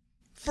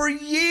 For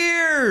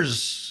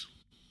years.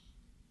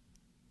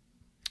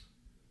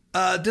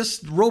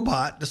 This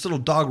little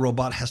dog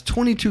robot, has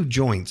 22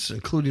 joints,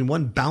 including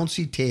one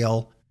bouncy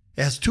tail.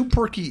 It has 2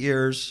 perky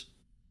ears.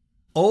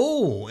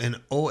 An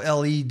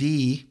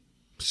OLED.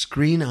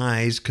 Screen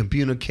eyes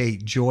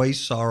communicate joy,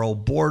 sorrow,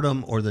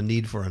 boredom, or the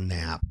need for a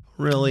nap.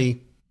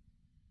 Really?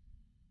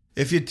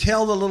 If you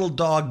tell the little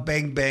dog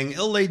bang bang,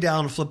 it'll lay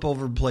down and flip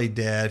over and play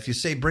dead. If you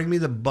say bring me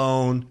the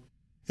bone,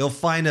 it'll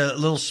find a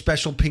little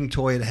special pink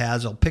toy it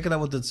has. It'll pick it up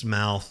with its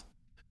mouth.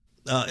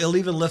 It'll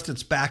even lift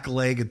its back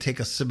leg and take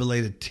a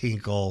simulated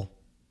tinkle.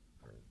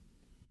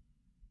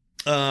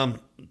 It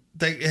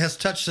has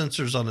touch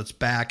sensors on its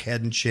back,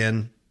 head, and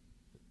chin.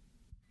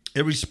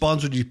 It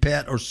responds when you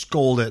pet or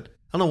scold it.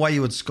 I don't know why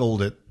you would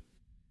scold it.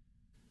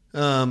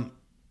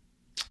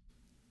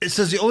 It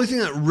says the only thing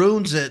that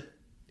ruins it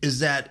is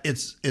that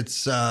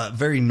it's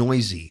very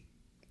noisy.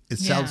 It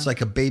sounds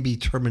like a baby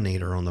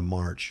Terminator on the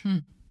march.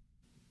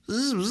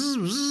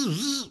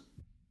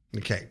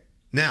 Okay,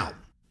 now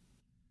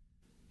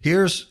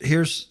here's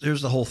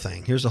the whole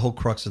thing. Here's the whole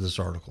crux of this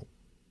article.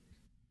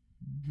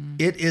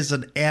 It is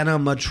an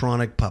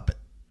animatronic puppet.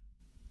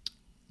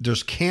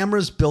 There's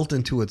cameras built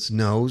into its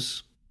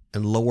nose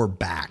and lower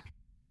back.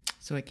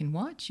 So it can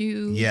watch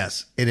you.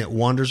 Yes, and it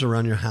wanders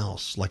around your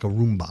house like a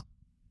Roomba.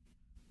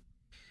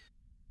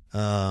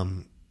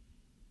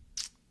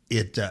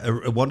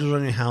 It wanders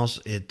around your house.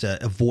 It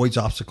avoids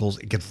obstacles.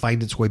 It can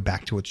find its way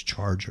back to its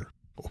charger.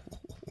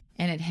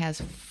 And it has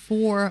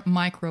 4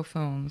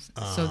 microphones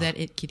so that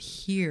it could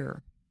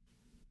hear.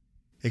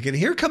 It can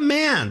hear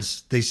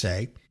commands, they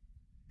say,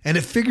 and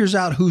it figures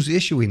out who's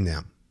issuing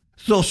them.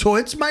 So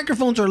its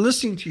microphones are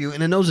listening to you,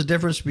 and it knows the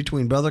difference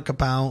between Brother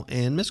Kapow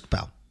and Miss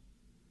Kapow.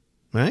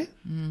 Right?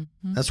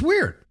 Mm-hmm. That's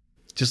weird.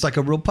 Just like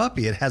a real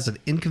puppy, it has an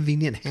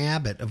inconvenient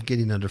habit of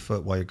getting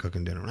underfoot while you're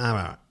cooking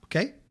dinner.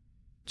 Okay?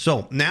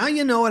 So now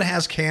you know it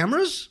has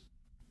cameras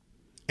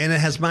and it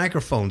has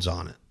microphones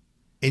on it.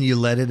 And you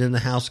let it in the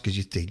house because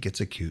you think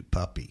it's a cute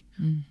puppy.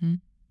 Mm-hmm.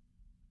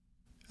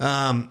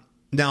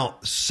 Now,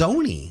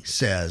 Sony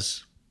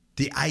says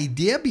the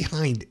idea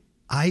behind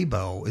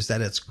Ibo is that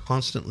it's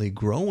constantly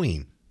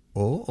growing.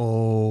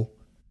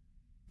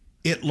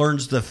 It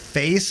learns the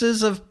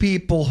faces of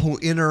people who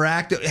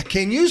interact.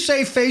 Can you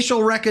say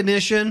facial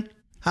recognition?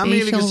 How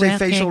many of you can say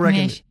facial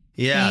recognition?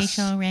 Yes.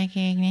 Facial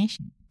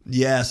recognition.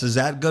 Yes. Is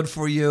that good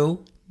for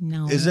you?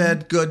 No. Is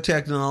that good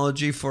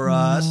technology for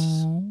us?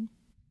 No.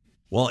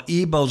 Well,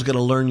 Ebo's going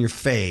to learn your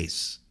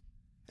face,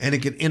 and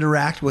it can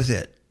interact with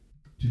it,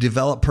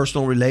 develop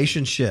personal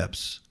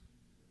relationships.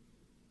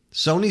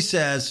 Sony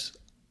says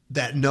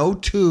that no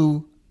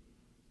two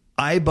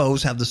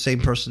Eibos have the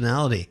same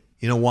personality.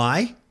 You know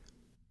why?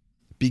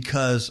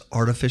 Because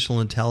artificial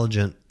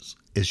intelligence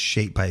is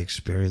shaped by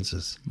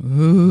experiences.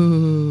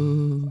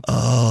 Ooh.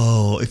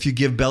 Oh, if you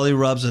give belly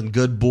rubs and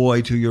good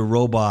boy to your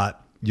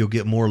robot, you'll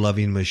get more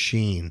loving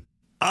machine.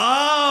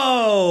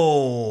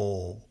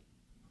 Oh,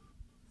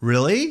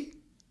 really?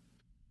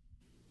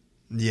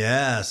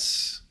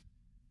 Yes.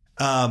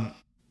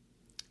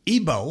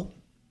 Ebo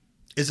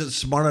isn't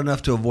smart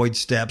enough to avoid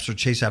steps or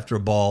chase after a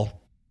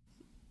ball.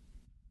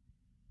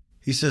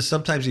 He says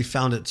sometimes he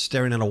found it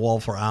staring at a wall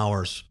for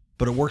hours,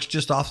 but it works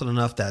just often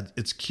enough that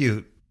it's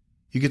cute.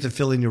 You get the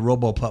feeling your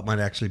RoboPup might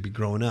actually be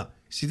growing up.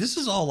 See, this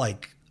is all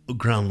like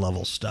ground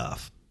level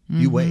stuff.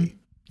 You wait.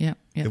 Yeah.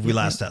 If we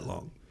last that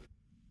long.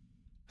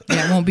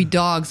 Yeah, it won't be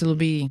dogs. It'll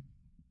be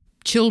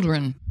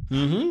children,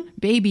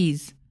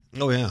 babies.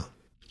 Oh, yeah.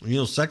 You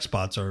know, sex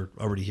bots are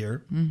already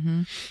here.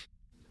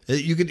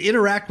 You can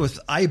interact with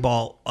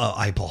Eibo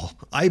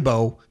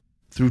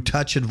through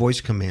touch and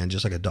voice command,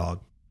 just like a dog.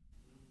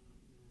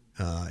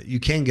 You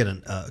can get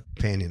a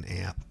companion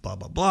app, blah,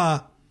 blah,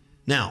 blah.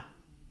 Now,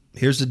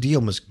 here's the deal,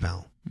 Ms.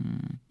 Powell.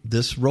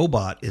 This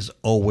robot is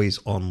always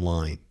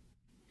online.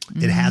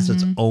 It has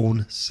its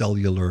own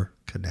cellular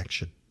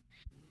connection.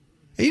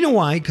 And you know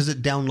why? Because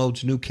it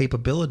downloads new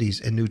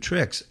capabilities and new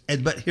tricks.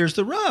 But here's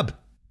the rub.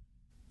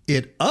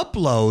 It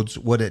uploads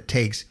what it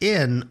takes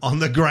in on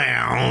the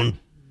ground.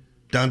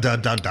 Dun,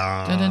 dun, dun,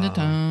 dun. Dun, dun, dun,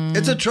 dun.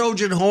 It's a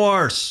Trojan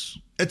horse.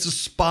 It's a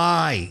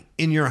spy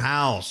in your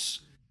house.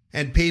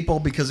 And people,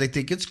 because they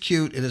think it's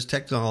cute and it's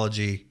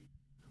technology,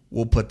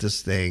 will put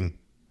this thing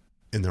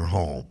in their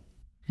home.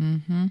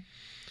 Can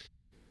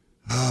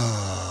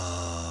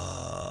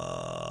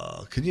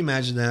you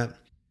imagine that?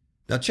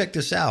 Now, check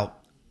this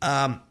out.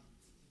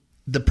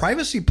 The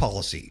privacy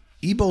policy,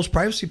 Ebo's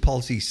privacy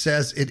policy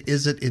says it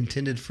isn't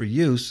intended for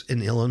use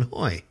in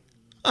Illinois,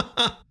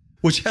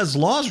 which has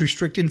laws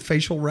restricting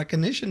facial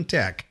recognition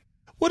tech.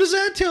 What does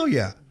that tell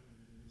you?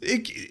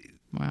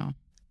 Wow.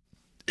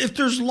 If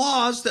there's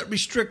laws that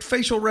restrict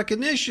facial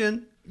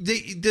recognition,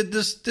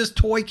 this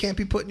toy can't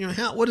be put in your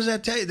house. What does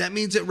that tell you? That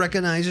means it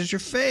recognizes your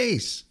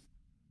face.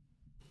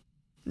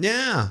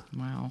 Yeah.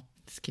 Wow.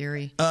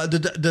 Scary.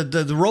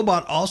 The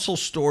robot also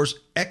stores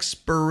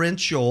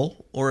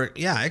experiential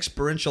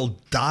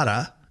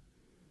data,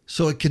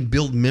 so it can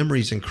build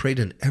memories and create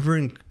an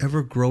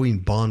ever growing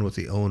bond with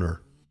the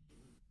owner.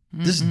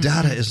 This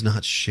data is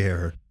not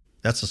shared.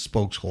 That's a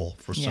spokeshole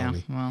for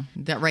Sony. Yeah, well,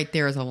 that right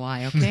there is a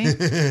lie, okay?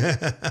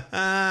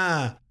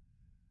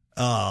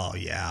 Oh,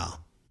 yeah.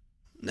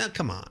 Now,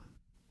 come on.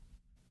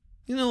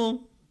 You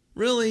know,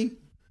 really?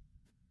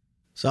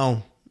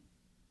 So,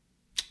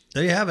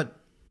 there you have it.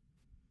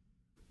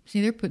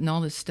 See, they're putting all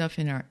this stuff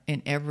in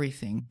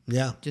everything.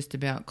 Yeah. Just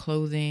about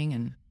clothing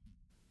and...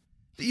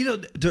 You know,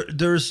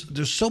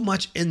 there's so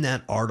much in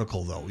that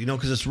article, though, you know,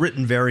 because it's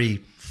written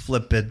very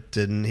flippant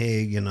and,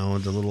 hey, you know, I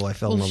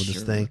fell in love with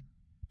this thing.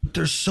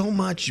 There's so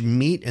much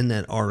meat in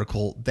that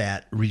article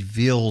that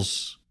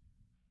reveals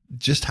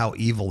just how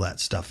evil that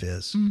stuff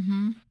is.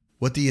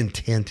 What the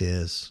intent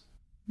is.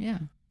 Yeah.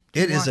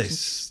 It is a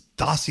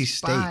Stasi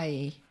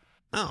state.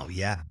 Oh,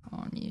 yeah.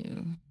 On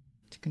you.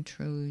 To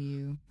control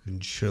you.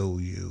 Control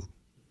you.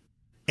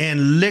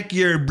 And lick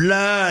your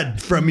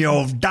blood from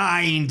your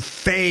dying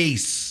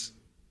face.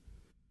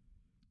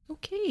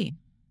 Okay.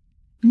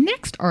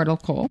 Next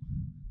article.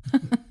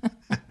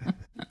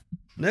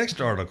 Next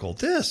article.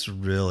 This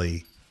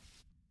really...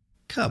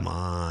 Come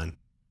on.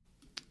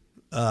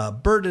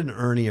 Bert and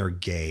Ernie are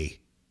gay,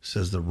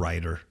 says the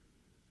writer.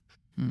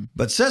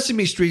 But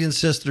Sesame Street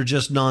insists they're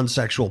just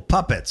non-sexual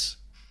puppets.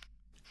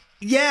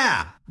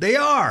 Yeah, they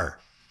are.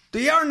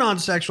 They are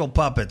non-sexual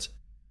puppets.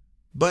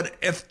 But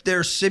if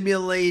they're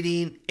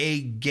simulating a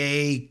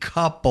gay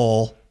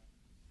couple,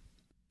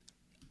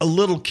 a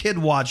little kid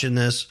watching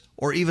this,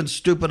 or even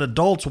stupid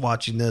adults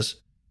watching this,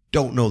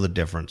 don't know the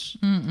difference.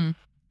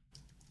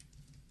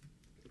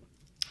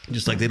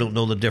 Just like they don't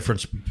know the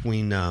difference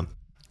between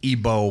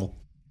Ebo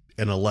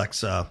and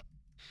Alexa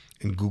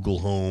and Google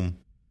Home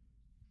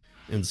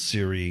and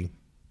Siri.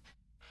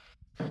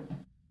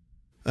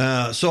 So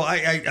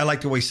I like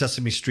the way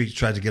Sesame Street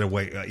tried to get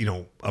away,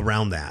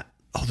 around that.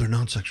 Oh, they're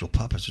non-sexual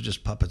puppets. They're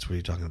just puppets. What are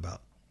you talking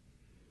about?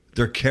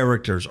 Their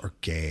characters are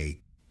gay.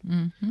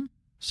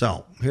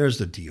 So here's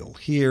the deal.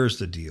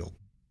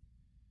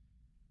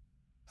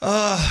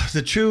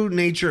 The true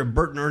nature of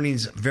Bert and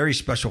Ernie's very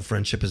special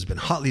friendship has been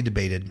hotly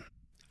debated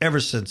ever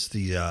since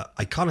the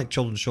iconic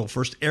children's show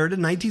first aired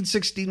in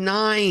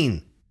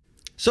 1969.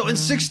 So in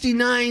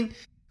 69,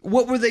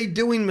 what were they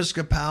doing, Ms.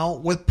 Kapow,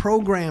 with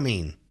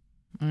programming?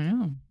 I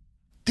know.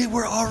 They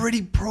were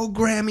already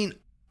programming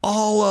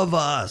all of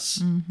us.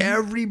 Mm-hmm.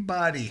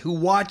 Everybody who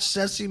watched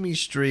Sesame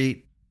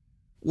Street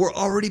were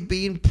already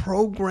being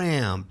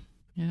programmed.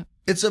 Yep.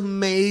 It's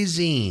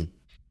amazing.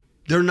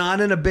 They're not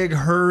in a big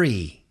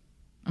hurry.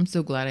 I'm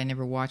so glad I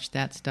never watched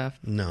that stuff.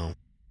 No.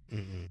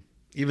 Mm-mm.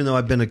 Even though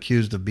I've been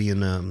accused of being,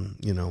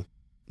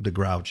 the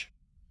Grouch.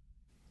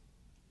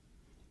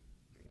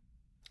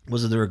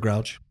 Wasn't there a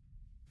Grouch?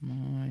 I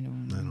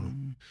don't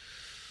know.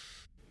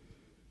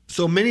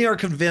 So many are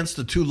convinced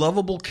the two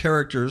lovable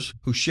characters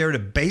who shared a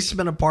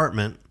basement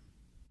apartment,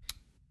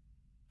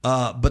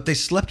 but they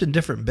slept in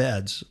different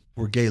beds,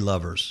 were gay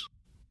lovers.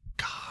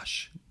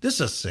 Gosh, this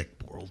is a sick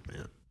world,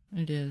 man.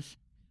 It is.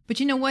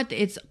 But you know what?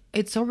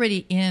 It's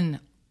already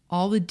in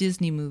all the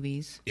Disney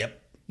movies.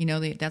 Yep. You know,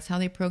 that's how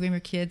they program your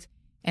kids.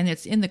 And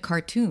it's in the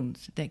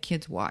cartoons that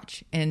kids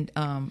watch. And,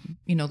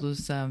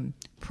 those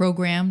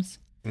programs,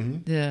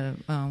 the,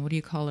 what do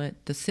you call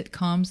it? The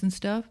sitcoms and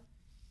stuff.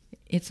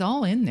 It's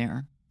all in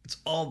there. It's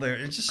all there.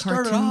 It just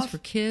Cartoons started off for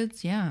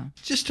kids, yeah.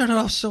 Just started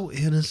off so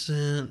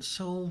innocent,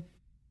 so.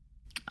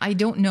 I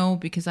don't know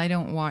because I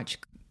don't watch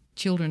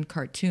children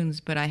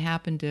cartoons, but I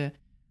happened to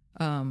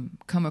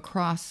come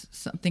across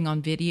something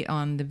on the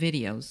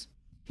videos,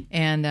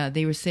 and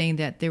they were saying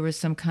that there was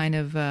some kind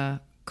of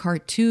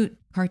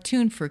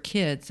cartoon for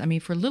kids. I mean,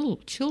 for little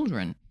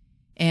children,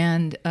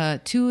 and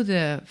two of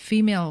the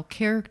female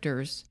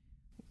characters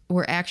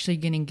were actually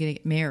going to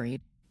get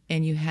married,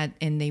 and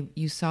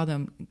you saw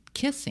them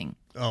kissing.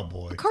 Oh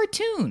boy. A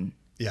cartoon.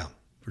 Yeah,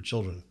 for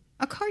children.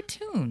 A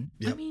cartoon.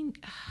 Yep. I mean,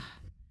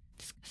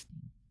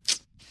 disgusting.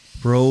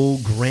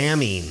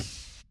 Programming.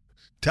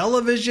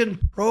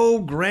 Television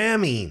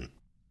programming.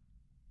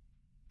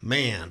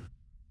 Man.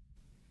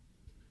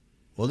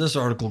 Well, this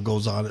article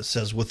goes on. It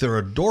says, with their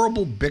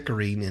adorable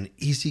bickering and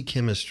easy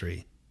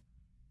chemistry,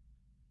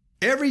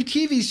 every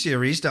TV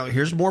series, now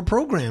here's more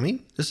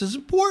programming. This is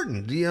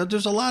important.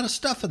 There's a lot of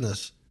stuff in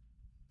this.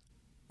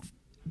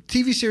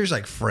 TV series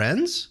like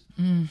Friends,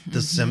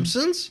 The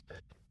Simpsons,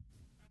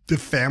 The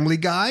Family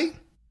Guy,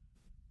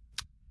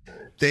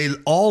 they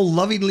all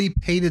lovingly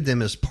painted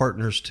them as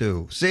partners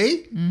too.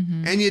 See?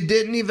 Mm-hmm. And you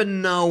didn't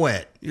even know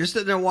it. You're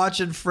sitting there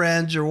watching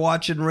Friends, you're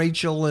watching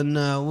Rachel and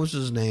what's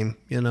his name,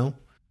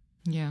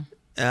 Yeah.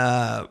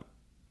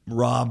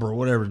 Rob or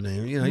whatever his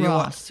name.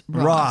 Ross.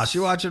 Ross.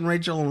 You're watching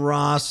Rachel and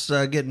Ross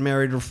getting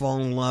married or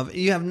falling in love.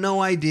 You have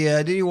no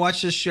idea. Did you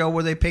watch this show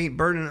where they paint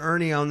Bert and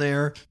Ernie on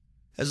there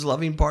as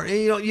loving partners?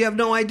 You have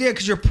no idea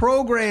because you're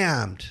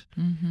programmed.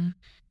 Mm-hmm.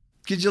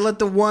 Because you let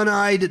the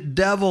one-eyed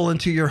devil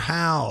into your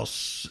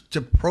house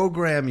to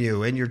program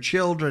you and your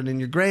children and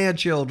your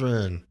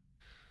grandchildren.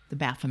 The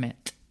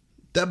Baphomet.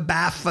 The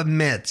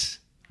Baphomet.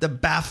 The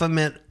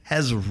Baphomet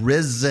has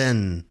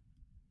risen.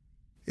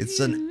 It's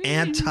an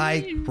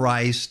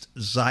antichrist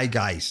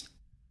zeitgeist.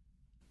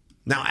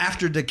 Now,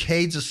 after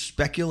decades of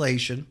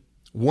speculation,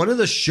 one of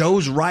the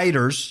show's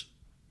writers,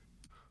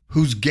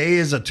 who's gay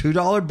as a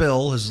 $2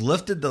 bill, has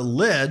lifted the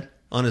lid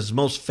on his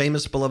most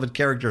famous beloved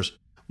characters.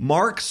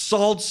 Mark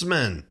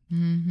Saltzman,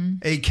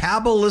 a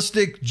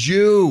Kabbalistic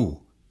Jew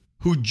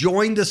who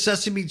joined the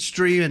Sesame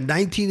Street in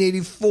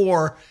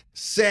 1984,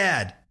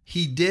 said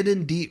he did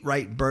indeed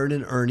write Bert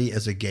and Ernie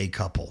as a gay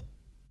couple.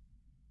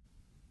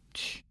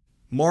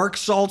 Mark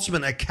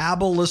Saltzman, a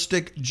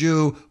Kabbalistic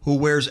Jew who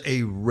wears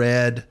a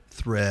red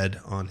thread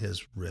on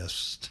his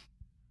wrist.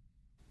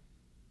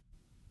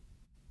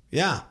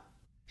 Yeah.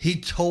 He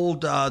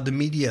told the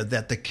media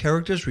that the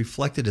characters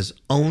reflected his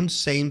own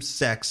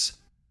same-sex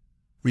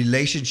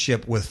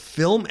relationship with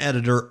film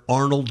editor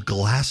Arnold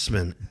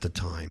Glassman at the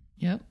time.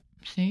 Yep.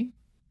 See?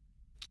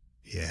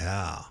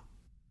 Yeah.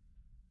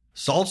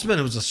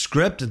 Saltzman was a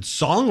script and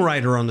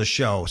songwriter on the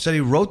show. Said he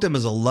wrote them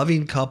as a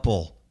loving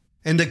couple.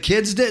 And the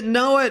kids didn't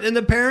know it, and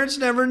the parents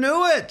never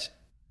knew it.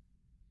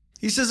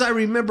 He says, I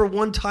remember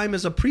one time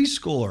as a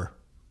preschooler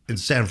in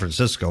San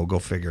Francisco, go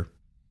figure.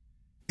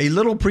 A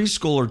little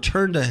preschooler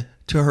turned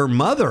to her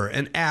mother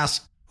and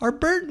asked, are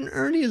Bert and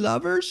Ernie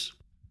lovers?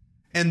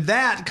 And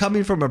that,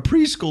 coming from a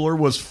preschooler,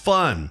 was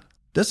fun.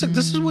 This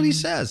is what he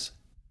says.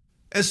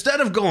 Instead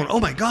of going, oh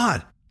my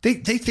God, they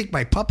think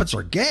my puppets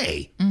are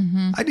gay.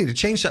 Mm-hmm. I need to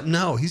change something.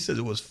 No, he says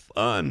it was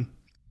fun.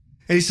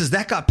 And he says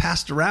that got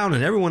passed around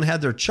and everyone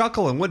had their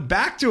chuckle and went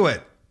back to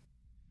it.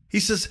 He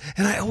says,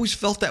 and I always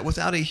felt that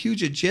without a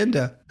huge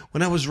agenda.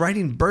 When I was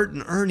writing Bert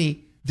and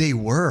Ernie, they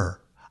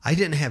were. I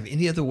didn't have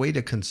any other way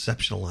to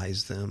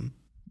conceptualize them.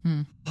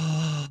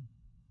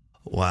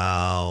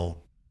 Wow.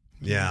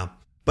 Yeah.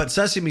 But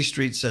Sesame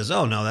Street says,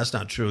 oh, no, that's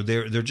not true.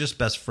 They're just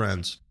best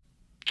friends.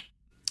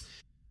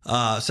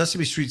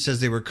 Sesame Street says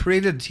they were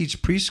created to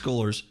teach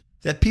preschoolers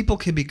that people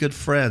can be good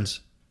friends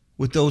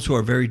with those who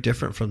are very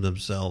different from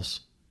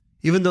themselves.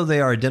 Even though they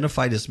are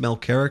identified as male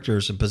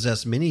characters and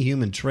possess many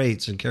human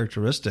traits and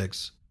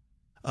characteristics,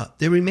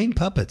 they remain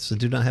puppets and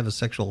do not have a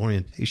sexual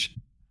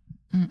orientation.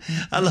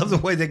 Mm-mm. I love the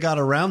way they got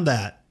around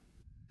that.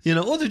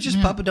 They're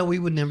just puppet. No, we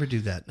would never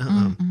do that.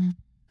 No.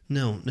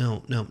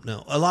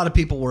 A lot of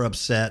people were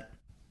upset.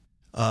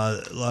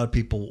 A lot of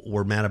people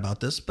were mad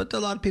about this, but a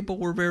lot of people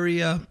were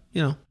very,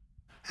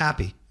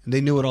 happy.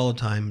 They knew it all the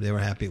time. They were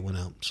happy it went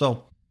out.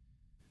 So,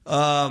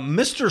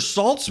 Mr.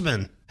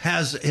 Saltzman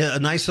has a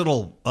nice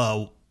little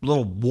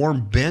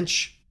warm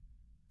bench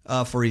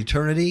for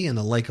eternity in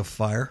the lake of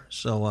fire.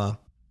 So,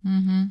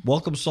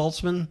 welcome,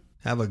 Saltzman.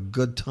 Have a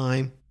good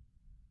time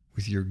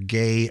with your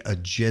gay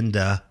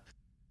agenda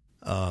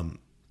and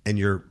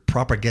your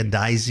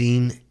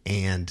propagandizing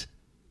and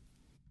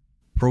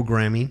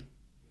programming,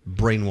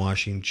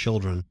 brainwashing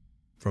children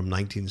from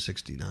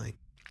 1969.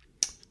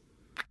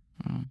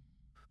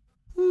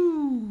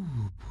 Ooh.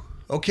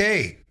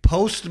 Okay,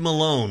 Post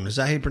Malone. Is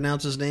that how you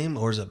pronounce his name?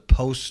 Or is it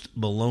Post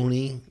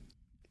Maloney?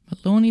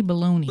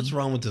 Baloney. What's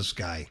wrong with this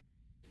guy?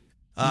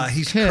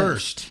 He's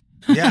cursed.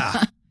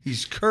 Yeah,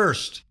 he's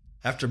cursed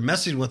after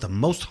messing with the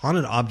most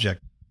haunted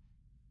object.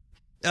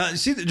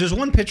 See, there's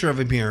one picture of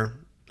him here.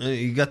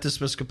 You got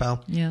this, Miss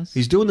Capel? Yes.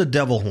 He's doing the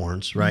devil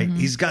horns, right?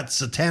 He's got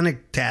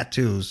satanic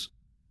tattoos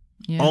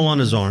all on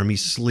his arm.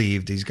 He's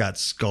sleeved. He's got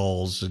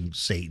skulls and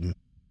Satan.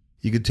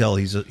 You could tell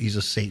he's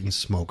a Satan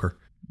smoker.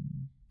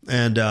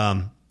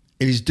 And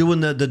he's doing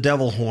the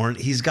devil horn.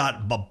 He's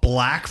got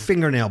black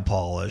fingernail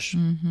polish.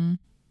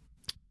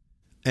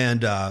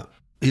 And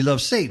he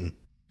loves Satan.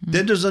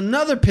 Then there's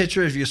another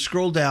picture if you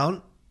scroll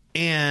down,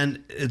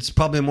 and it's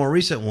probably a more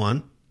recent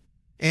one.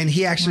 And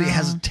he actually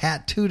has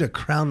tattooed a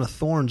crown of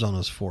thorns on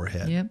his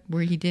forehead. Yep,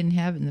 where he didn't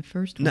have it in the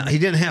first one. No, he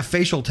didn't have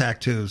facial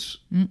tattoos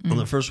on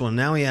the first one.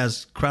 Now he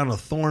has crown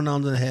of thorn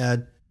on the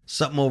head,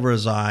 something over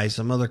his eye,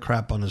 some other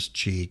crap on his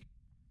cheek.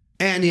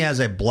 And he has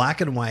a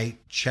black and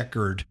white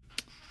checkered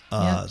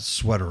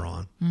sweater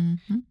on,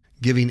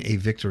 giving a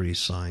victory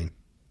sign,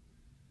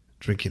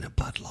 drinking a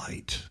Bud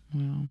Light.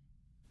 Wow.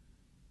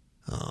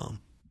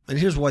 And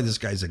here's why this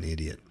guy's an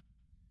idiot.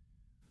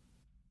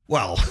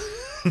 Well,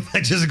 I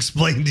just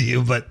explained to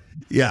you, but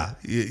yeah,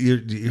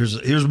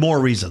 here's more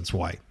reasons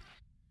why.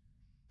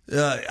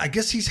 I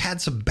guess he's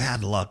had some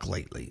bad luck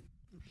lately.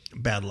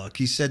 Bad luck.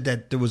 He said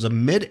that there was a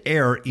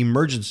mid-air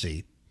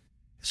emergency.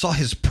 Saw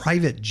his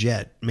private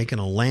jet making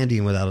a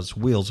landing without its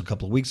wheels a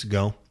couple of weeks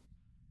ago.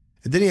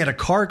 And then he had a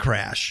car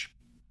crash.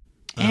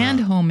 And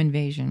home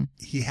invasion.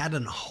 He had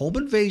a home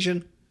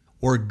invasion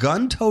where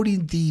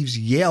gun-toting thieves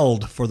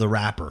yelled for the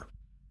rapper.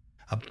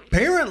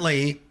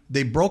 Apparently,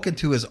 they broke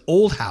into his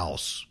old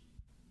house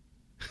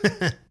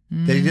that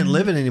he didn't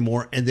live in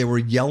anymore, and they were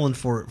yelling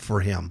for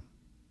him.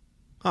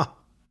 Huh.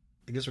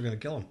 I guess we're going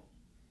to kill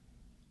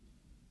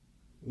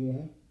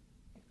him.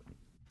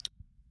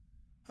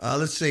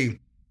 Let's see.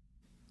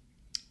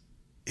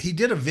 He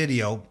did a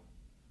video,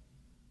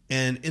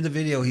 and in the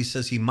video, he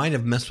says he might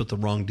have messed with the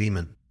wrong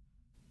demon.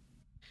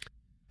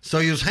 So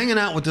he was hanging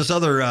out with this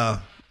other...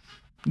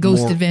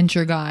 Ghost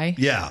Adventure guy.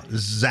 Yeah,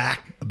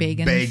 Zach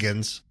Bagans.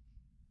 Bagans.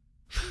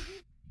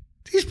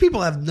 These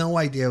people have no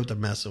idea what they're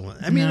messing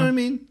with. You know what I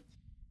mean?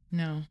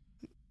 No.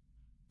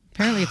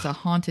 Apparently it's a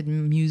haunted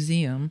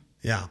museum.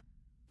 Yeah.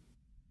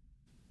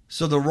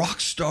 So the rock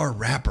star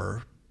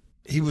rapper,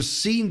 he was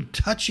seen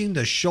touching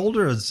the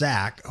shoulder of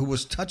Zach, who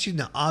was touching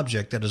the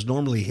object that is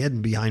normally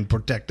hidden behind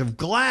protective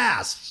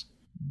glass.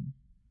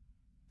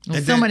 Well,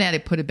 And someone had to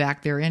put it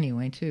back there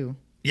anyway, too.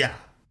 Yeah,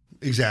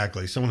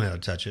 exactly. Someone had to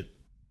touch it.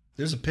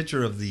 There's a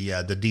picture of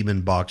the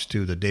demon box,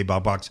 too, the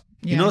Daybog box.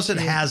 You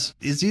notice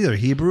it's either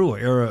Hebrew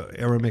or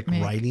Aramaic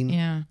writing.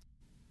 Yeah.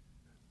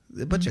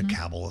 A bunch of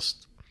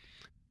Kabbalists.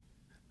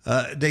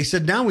 They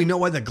said, now we know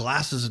why the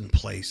glass is in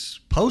place.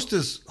 Post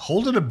is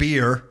holding a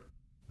beer,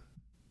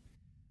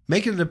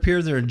 making it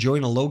appear they're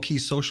enjoying a low-key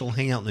social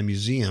hangout in the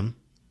museum.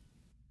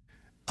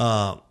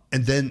 And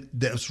then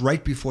that was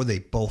right before they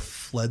both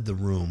fled the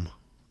room.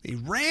 They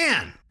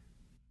ran.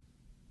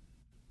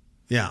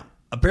 Yeah.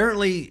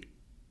 Apparently,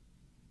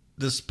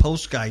 this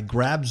Post guy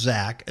grabbed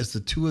Zach as the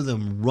two of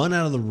them run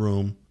out of the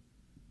room,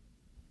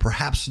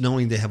 perhaps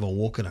knowing they have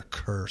awoken a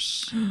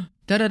curse.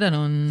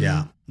 Da-da-da-dun.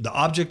 Yeah. The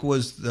object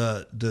was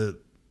the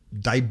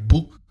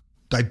Daibuk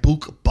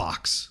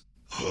box.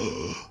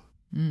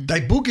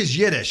 Daibuk is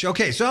Yiddish.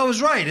 Okay, so I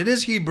was right. It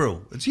is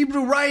Hebrew. It's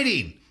Hebrew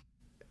writing.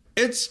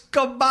 It's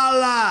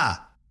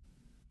Kabbalah.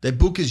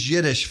 Daibuk is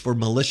Yiddish for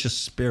malicious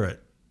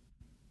spirit.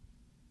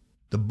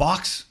 The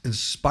box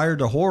inspired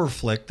the horror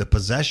flick, The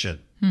Possession,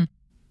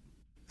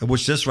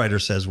 which this writer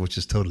says, which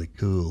is totally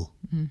cool.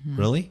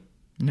 Really?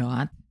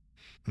 Not.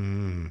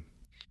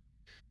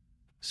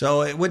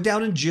 So it went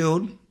down in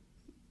June.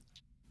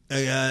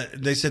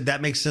 They said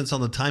that makes sense on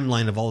the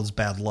timeline of all his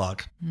bad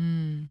luck.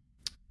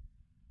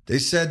 They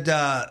said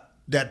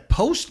that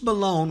Post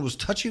Malone was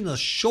touching the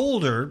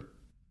shoulder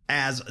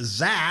as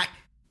Zach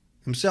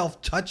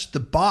himself touched the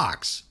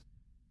box.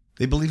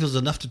 They believe it was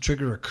enough to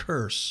trigger a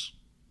curse.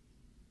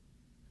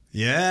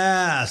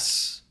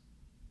 Yes.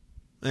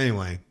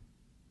 Anyway.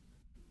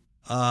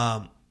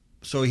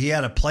 So he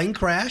had a plane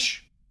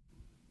crash.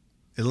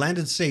 It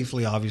landed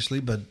safely,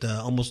 obviously, but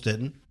almost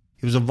didn't.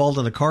 He was involved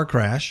in a car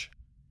crash.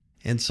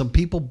 And some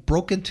people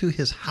broke into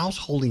his house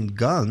holding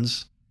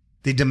guns.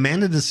 They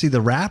demanded to see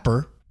the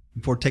rapper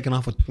before taking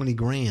off with 20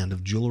 grand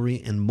of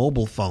jewelry and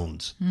mobile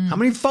phones. How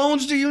many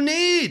phones do you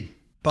need,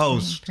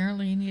 Post?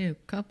 Apparently you need a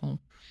couple.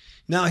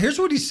 Now, here's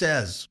what he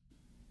says.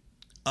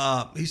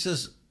 he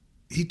says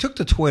he took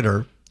to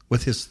Twitter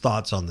with his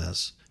thoughts on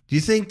this. Do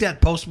you think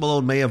that Post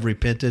Malone may have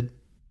repented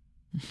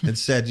and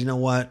said, you know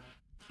what?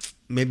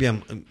 Maybe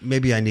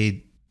I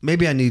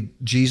need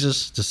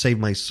Jesus to save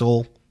my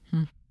soul.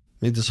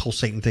 Maybe this whole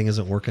Satan thing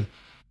isn't working.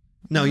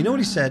 No, you know what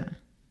he said?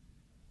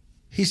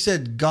 He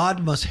said,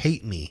 God must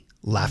hate me,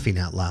 laughing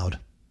out loud.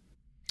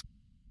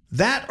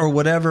 That or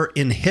whatever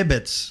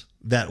inhibits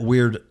that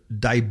weird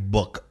die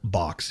book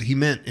box. He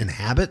meant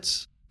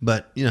inhabits,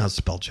 but you know how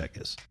spell check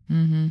is.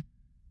 Mm-hmm.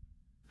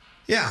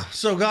 Yeah,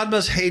 so God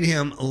must hate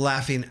him,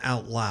 laughing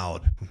out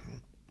loud.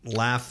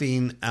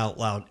 Laughing out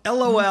loud.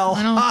 LOL.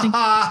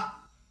 I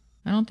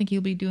don't think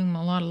he'll be doing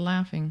a lot of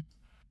laughing.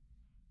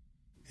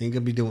 Ain't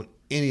gonna be doing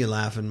any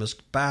laughing, Miss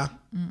Kapow.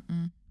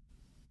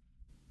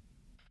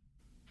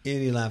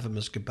 Any laughing,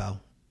 Miss Kapow.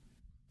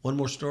 One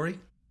more story?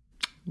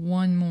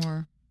 One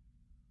more.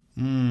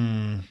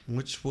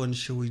 Which one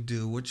should we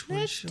do?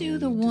 Let's do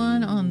the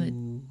one on the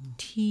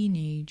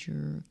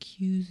teenager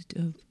accused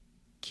of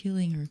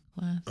killing her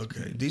class.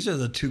 Okay, these are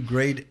the two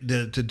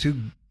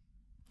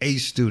A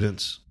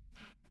students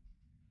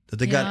that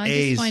they got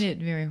A's. I just find it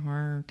very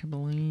hard to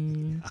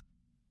believe.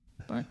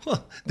 But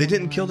well, they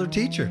didn't kill their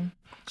teacher,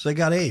 so they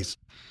got A's.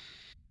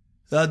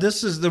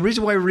 This is the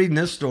reason why we're reading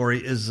this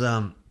story is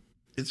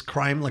it's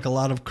crime, like a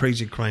lot of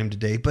crazy crime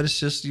today, but it's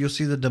just you'll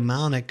see the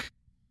demonic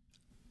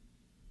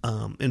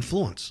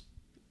influence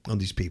on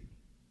these people.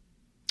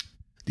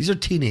 These are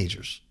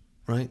teenagers,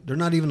 right? They're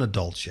not even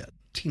adults yet,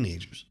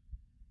 teenagers.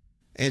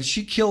 And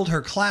she killed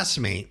her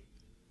classmate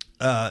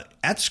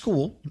at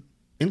school,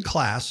 in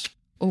class.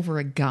 Over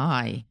a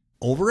guy,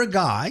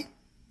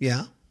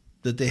 yeah,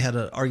 that they had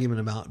an argument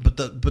about. But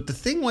the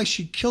thing why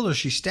she killed her,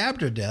 she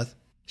stabbed her to death.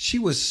 She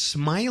was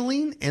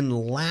smiling and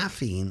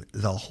laughing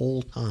the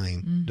whole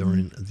time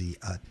during the...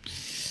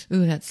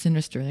 Ooh, that's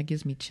sinister. That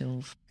gives me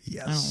chills.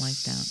 Yes. I don't like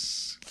that.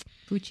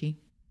 Fuchi.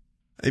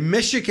 A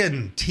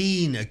Michigan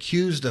teen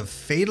accused of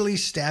fatally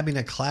stabbing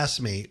a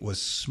classmate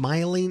was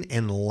smiling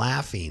and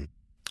laughing,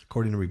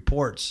 according to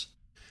reports.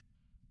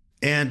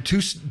 And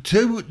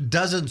two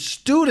dozen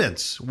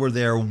students were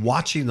there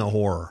watching the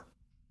horror.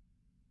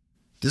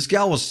 This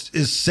gal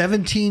is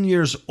 17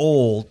 years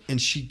old,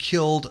 and she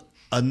killed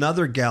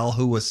another gal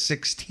who was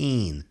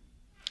 16.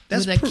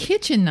 That's with a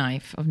kitchen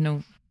knife of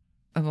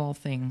all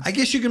things. I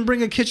guess you can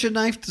bring a kitchen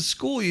knife to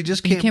school. You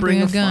just can't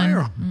bring a gun.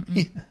 firearm.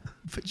 Yeah,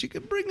 but you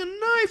can bring a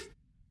knife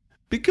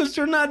because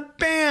they're not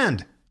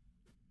banned.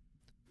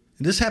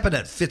 And this happened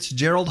at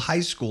Fitzgerald High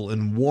School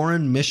in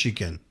Warren,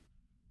 Michigan,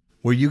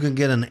 where you can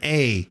get an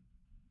A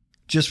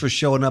just for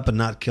showing up and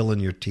not killing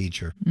your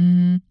teacher.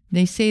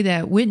 They say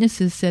that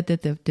witnesses said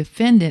that the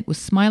defendant was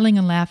smiling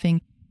and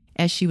laughing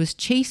as she was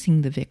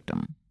chasing the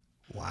victim.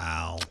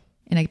 Wow.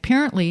 And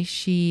apparently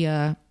she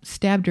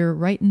stabbed her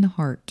right in the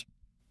heart.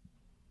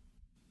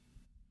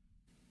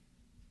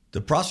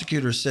 The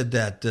prosecutor said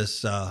that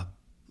the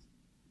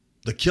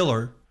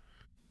killer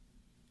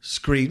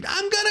screamed,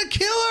 "I'm going to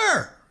kill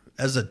her,"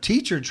 as a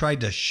teacher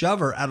tried to shove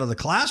her out of the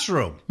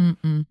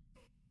classroom.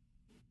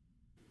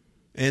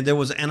 And there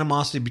was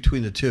animosity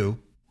between the two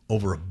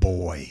over a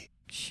boy.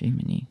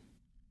 Shiminy.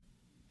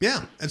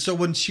 Yeah. And so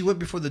when she went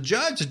before the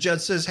judge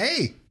says,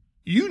 "Hey,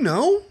 you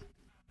know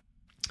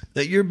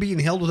that you're being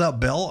held without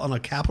bail on a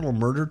capital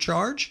murder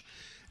charge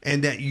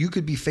and that you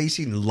could be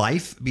facing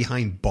life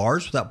behind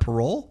bars without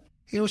parole?"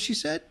 You know what she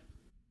said?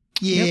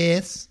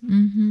 Yes.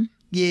 Yep.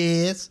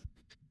 Yes.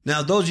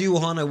 Now, those of you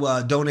who want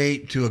to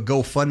donate to a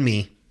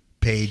GoFundMe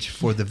page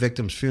for the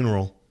victim's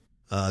funeral,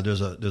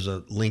 there's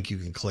a link you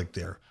can click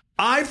there.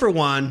 I, for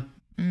one,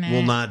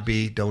 will not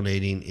be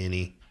donating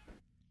any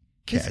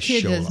cash. This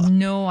kid has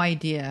no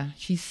idea.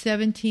 She's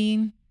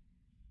 17.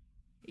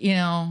 You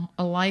know,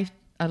 a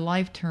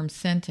life-term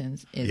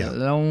sentence is a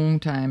long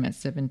time at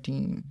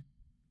 17.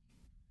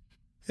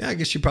 Yeah, I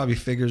guess she probably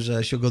figures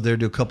she'll go there,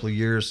 do a couple of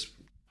years,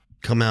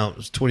 come out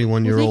as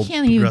 21-year-old. They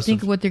can't even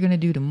think of what they're going to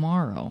do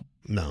tomorrow.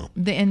 No.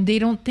 And they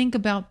don't think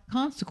about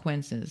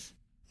consequences.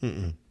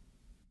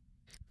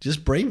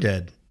 Just brain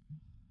dead.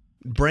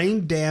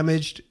 Brain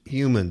damaged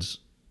humans.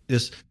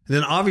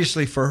 Then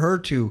obviously for her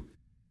to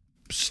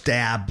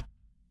stab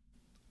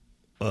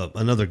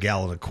another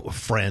gal, a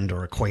friend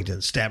or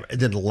acquaintance, stab her, and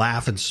then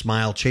laugh and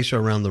smile, chase her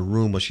around the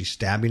room while she's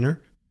stabbing her,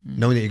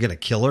 knowing that you're going to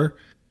kill her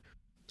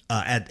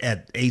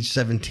at age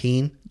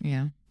 17.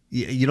 Yeah.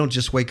 You don't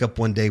just wake up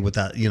one day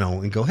without,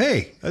 and go,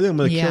 "Hey, I think I'm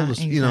going to kill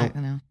this."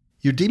 Exactly.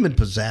 You're demon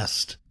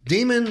possessed.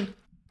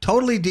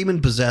 Totally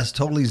demon possessed,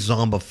 totally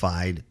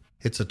zombified.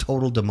 It's a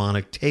total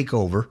demonic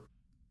takeover.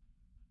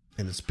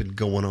 And it's been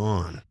going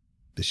on.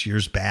 This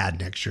year's bad.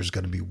 Next year's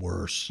going to be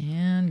worse.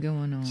 And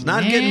going on. It's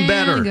not getting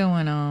better.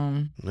 Going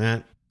on.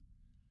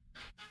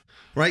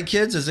 Right,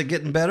 kids? Is it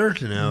getting better?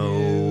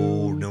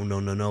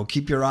 No.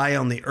 Keep your eye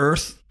on the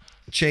earth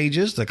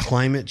changes. The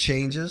climate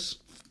changes.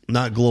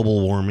 Not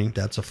global warming.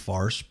 That's a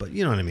farce. But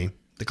you know what I mean.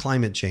 The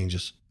climate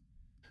changes.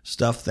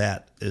 Stuff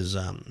that is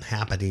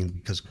happening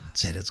because God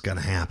said it's going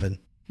to happen.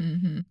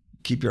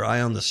 Keep your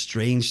eye on the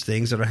strange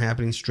things that are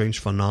happening, strange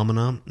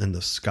phenomena in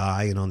the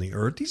sky and on the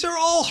earth. These are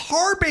all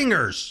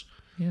harbingers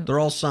Yeah. They're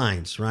all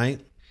signs, right?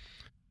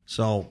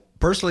 So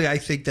personally, I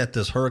think that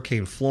this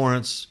Hurricane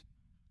Florence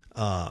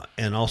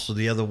and also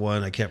the other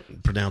one, I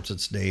can't pronounce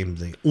its name,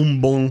 the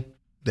Umbong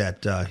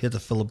that hit the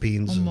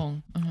Philippines.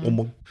 Umbong.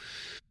 Umbong.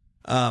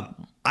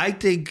 I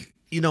think,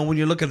 when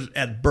you're looking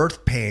at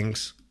birth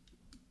pangs,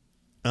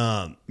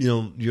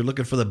 you're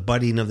looking for the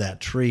budding of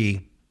that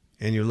tree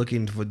and you're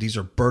looking for, these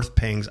are birth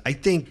pangs. I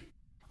think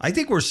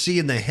we're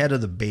seeing the head of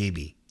the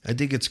baby. I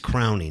think it's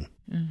crowning.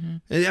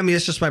 Mm-hmm. I mean,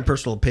 it's just my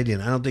personal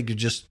opinion. I don't think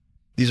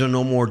these are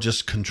no more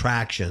just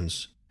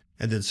contractions.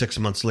 And then 6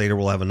 months later,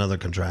 we'll have another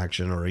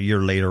contraction, or a year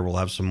later, we'll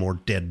have some more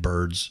dead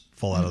birds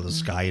fall out of the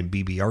sky in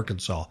Beebe,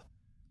 Arkansas.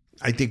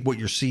 I think what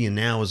you're seeing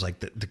now is like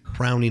the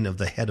crowning of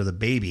the head of the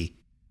baby.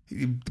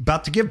 You're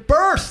about to give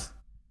birth.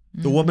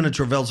 The woman in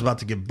travail is about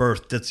to give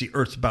birth. That's the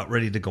earth's about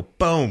ready to go.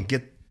 Boom.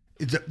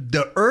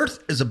 The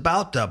earth is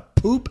about to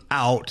poop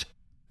out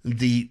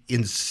the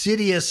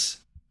insidious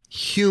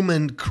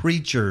human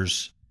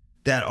creatures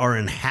that are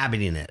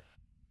inhabiting it.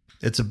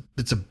 It's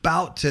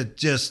about to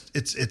just,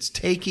 it's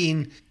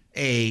taking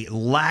a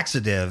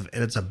laxative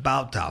and it's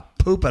about to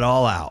poop it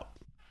all out.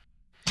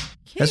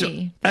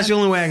 Okay, that's the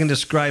only way I can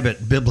describe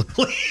it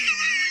biblically.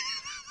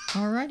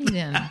 Alrighty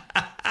then.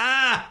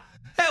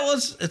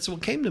 It's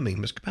what came to me,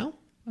 Miss Capel.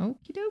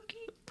 Okie dokie.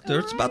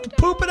 It's about to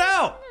poop it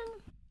out.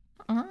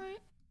 All right.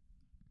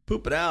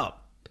 Poop it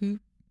out. Poop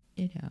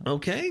it out.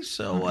 Okay,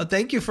 so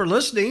thank you for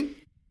listening.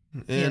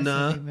 And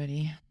yes,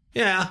 everybody.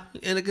 Yeah,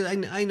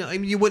 and I know. I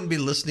mean, you wouldn't be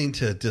listening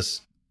to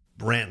this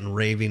rant and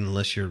raving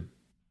unless your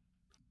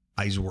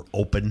eyes were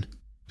open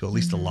to at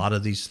least a lot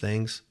of these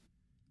things.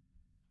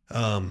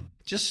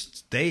 Just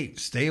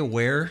stay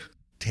aware.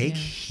 Take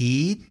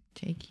heed.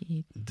 Take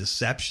heed.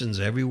 Deception's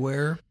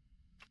everywhere.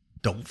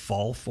 Don't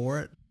fall for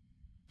it.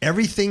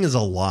 Everything is a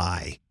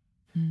lie.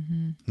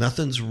 Mm-hmm.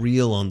 Nothing's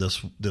real on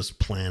this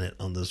planet,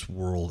 on this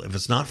world. If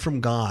it's not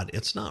from God,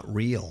 it's not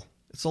real.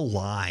 It's a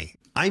lie.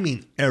 I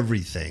mean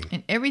everything.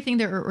 And everything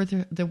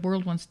the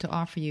world wants to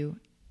offer you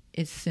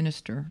is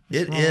sinister.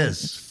 It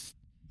is.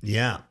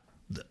 Yeah.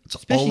 It's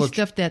especially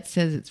stuff that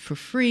says it's for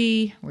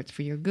free or it's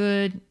for your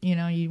good.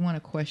 You want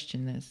to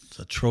question this. It's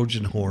a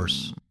Trojan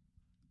horse.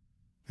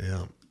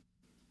 Yeah.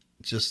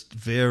 Just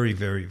very,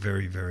 very,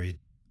 very, very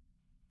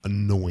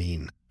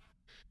annoying.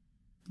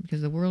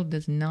 Because the world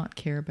does not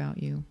care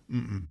about you.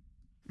 Mm-mm.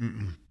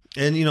 Mm-mm.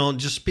 And,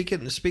 just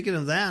speaking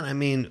of that, I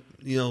mean,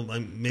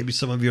 maybe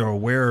some of you are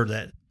aware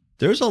that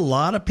there's a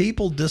lot of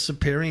people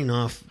disappearing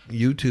off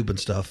YouTube and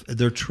stuff.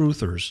 They're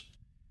truthers.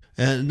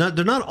 And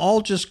they're not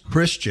all just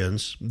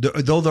Christians,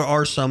 though there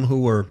are some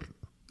who are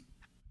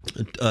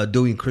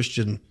doing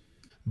Christian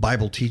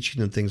Bible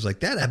teaching and things like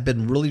that have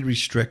been really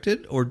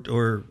restricted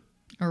or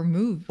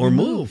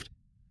moved.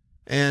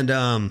 And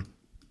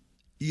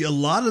a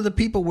lot of the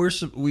people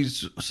we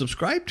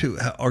subscribe to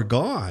are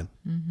gone.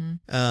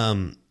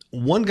 Mm-hmm.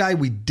 One guy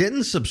we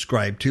didn't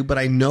subscribe to, but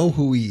I know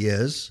who he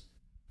is,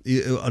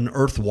 an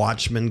Earth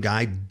Watchman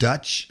guy,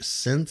 Dutch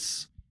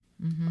Sense,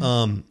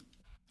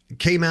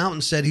 came out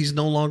and said he's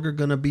no longer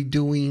going to be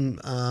doing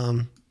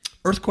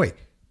earthquake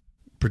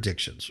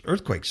predictions,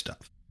 earthquake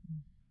stuff.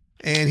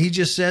 And he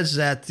just says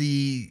that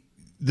the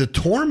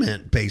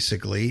torment,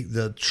 basically,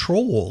 the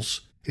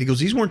trolls, he goes,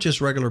 these weren't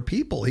just regular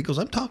people. He goes,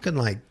 I'm talking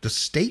like the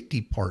State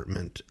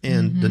Department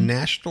and the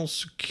National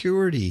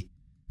Security,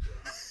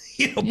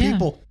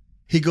 people.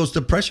 He goes,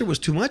 the pressure was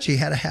too much. He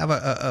had to have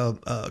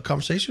a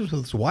conversation with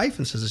his wife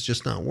and says it's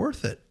just not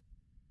worth it.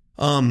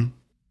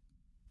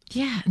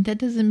 Yeah, that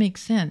doesn't make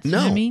sense. No. You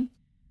know what I mean?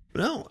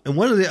 No. And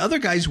one of the other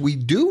guys we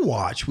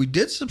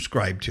did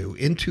subscribe to,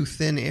 Into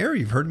Thin Air.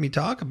 You've heard me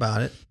talk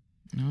about it.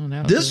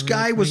 Oh, this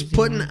guy was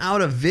putting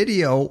out a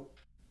video,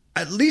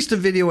 at least a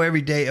video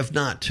every day, if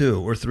not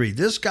 2 or 3.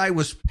 This guy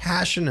was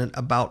passionate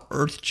about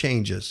earth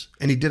changes,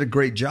 and he did a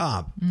great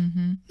job.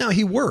 Mm-hmm. Now,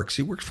 he works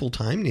full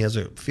time, and he has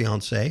a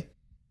fiance.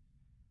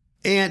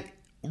 And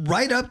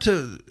right up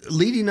to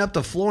leading up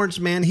to Florence,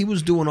 man, he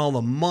was doing all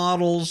the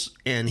models,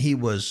 and he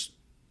was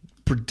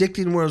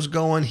predicting where it was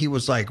going. He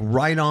was like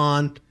right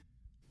on.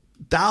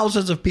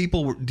 Thousands of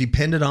people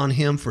depended on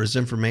him for his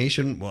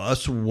information. Well,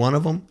 us were one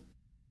of them.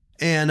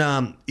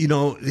 And,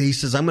 he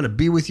says, I'm going to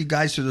be with you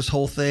guys through this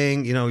whole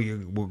thing. You're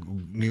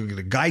going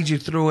to guide you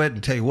through it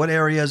and tell you what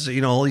areas,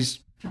 all these.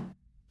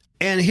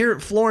 And here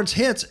Florence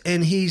hits,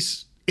 and he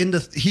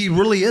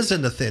really is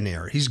in the thin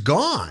air. He's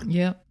gone.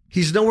 Yep.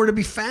 He's nowhere to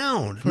be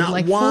found. For not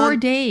like 4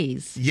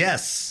 days.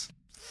 Yes.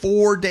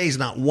 4 days,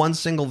 not one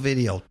single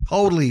video.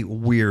 Totally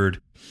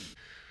weird.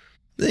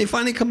 Then he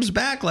finally comes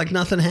back like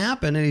nothing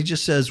happened. And he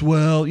just says,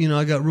 well,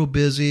 I got real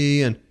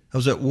busy and I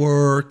was at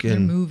work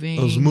and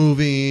I was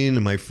moving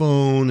and my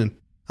phone. And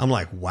I'm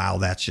like, wow,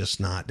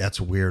 that's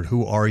weird.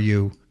 Who are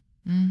you?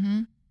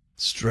 Mm-hmm.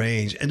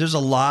 Strange. And there's a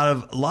lot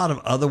of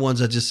other ones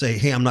that just say,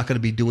 hey, I'm not going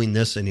to be doing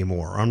this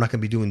anymore. Or I'm not going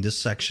to be doing this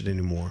section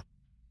anymore.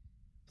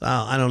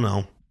 I don't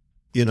know.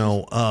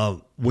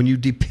 When you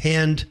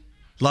depend,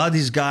 a lot of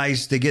these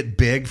guys, they get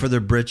big for their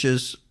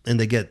britches and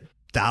they get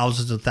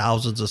thousands and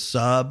thousands of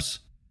subs.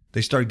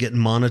 They start getting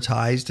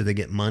monetized and they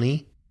get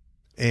money.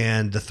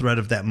 and the threat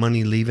of that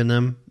money leaving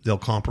them, they'll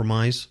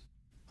compromise,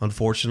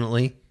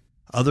 unfortunately.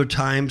 Other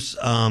times,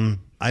 I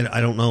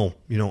don't know.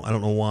 I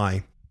don't know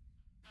why.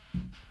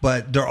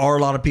 But there are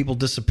a lot of people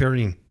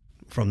disappearing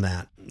from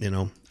that,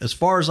 As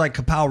far as like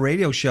Kapow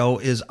Radio Show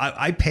is,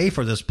 I pay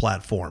for this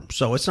platform,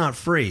 so it's not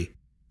free.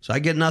 So I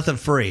get nothing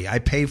free. I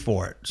pay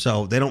for it.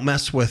 So they don't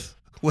mess with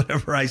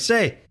whatever I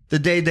say. The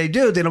day they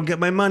do, they don't get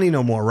my money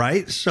no more,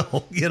 right?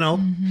 So,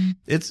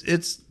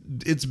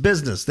 it's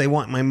business. They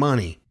want my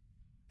money.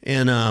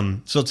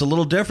 And so it's a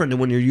little different than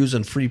when you're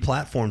using free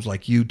platforms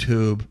like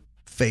YouTube,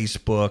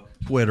 Facebook,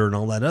 Twitter, and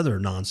all that other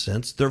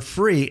nonsense. They're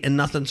free and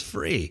nothing's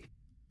free.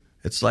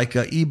 It's like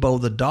Ebo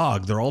the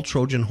dog. They're all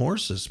Trojan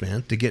horses,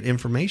 man, to get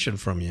information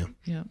from you.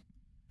 Yeah.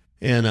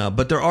 And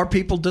but there are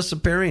people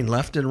disappearing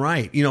left and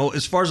right.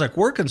 As far as like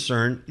we're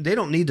concerned, they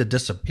don't need to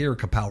disappear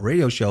Kapow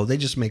Radio Show. They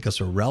just make us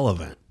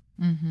irrelevant.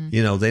 Mm-hmm.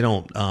 They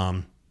don't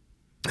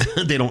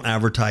they don't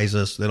advertise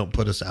us. They don't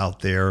put us out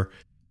there.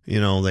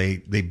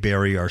 They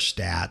bury our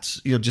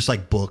stats. Just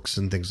like books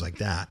and things like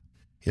that.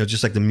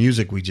 Just like the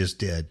music we just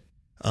did.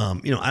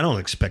 I don't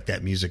expect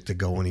that music to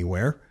go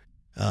anywhere.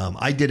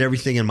 I did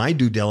everything in my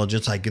due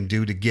diligence I can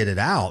do to get it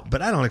out,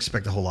 but I don't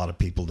expect a whole lot of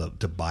people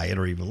to buy it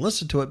or even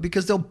listen to it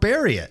because they'll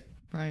bury it.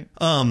 Right.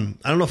 I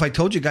don't know if I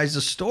told you guys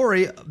the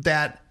story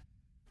that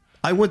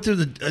I went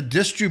through a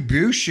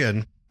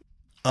distribution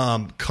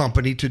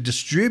company to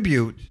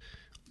distribute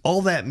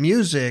all that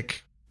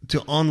music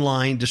to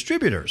online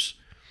distributors.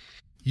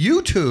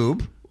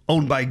 YouTube,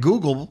 owned by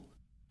Google,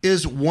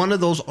 is one of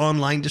those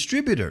online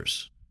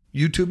distributors.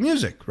 YouTube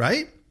Music,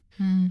 right?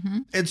 Mm-hmm.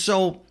 And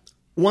so,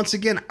 once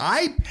again,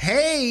 I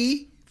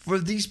pay for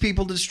these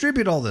people to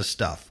distribute all this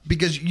stuff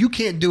because you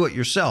can't do it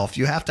yourself.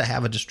 You have to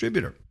have a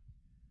distributor.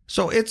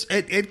 So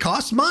it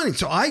costs money.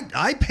 So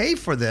I pay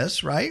for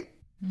this, right?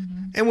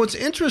 Mm-hmm. And what's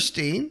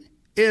interesting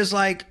is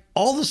like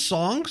all the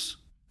songs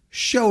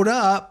showed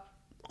up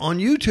on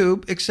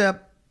YouTube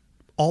except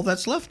all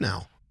that's left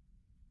now.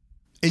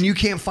 And you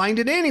can't find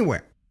it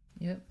anywhere.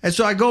 Yep. And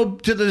so I go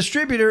to the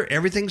distributor,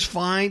 everything's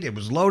fine, it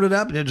was loaded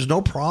up, there's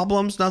no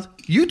problems, nothing.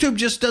 YouTube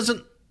just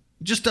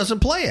doesn't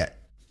play it.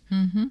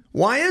 Mm-hmm.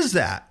 Why is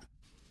that?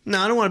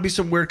 Now, I don't want to be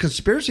some weird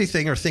conspiracy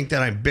thing or think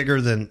that I'm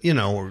bigger than,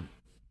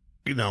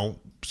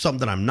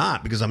 something I'm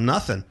not, because I'm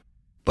nothing.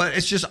 But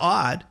it's just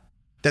odd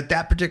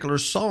that particular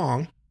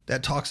song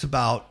that talks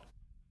about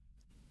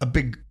a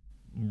big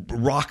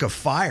rock of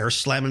fire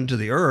slamming into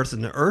the earth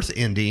and the earth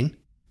ending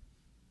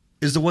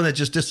is the one that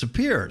just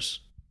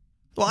disappears.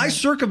 Well, I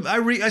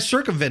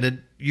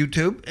circumvented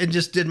YouTube and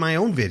just did my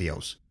own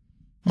videos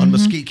on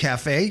Mesquite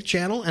Cafe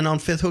channel and on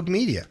Fifth Hook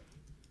Media.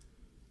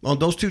 On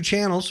those two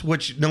channels,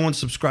 which no one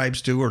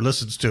subscribes to or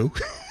listens to.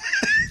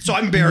 So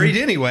I'm buried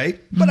anyway,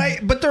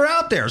 but they're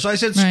out there. So I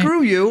said,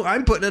 screw you.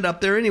 I'm putting it up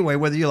there anyway,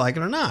 whether you like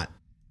it or not.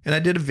 And I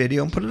did a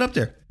video and put it up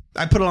there.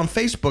 I put it on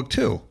Facebook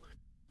too,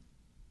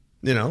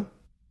 and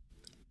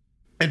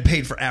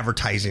paid for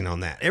advertising on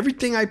that.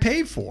 Everything I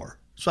paid for.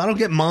 So I don't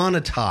get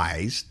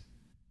monetized.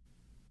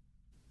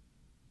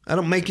 I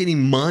don't make any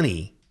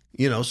money,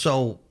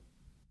 so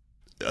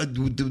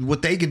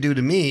what they can do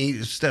to me,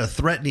 instead of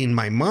threatening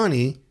my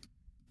money,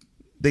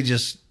 they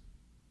just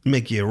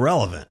make you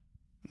irrelevant,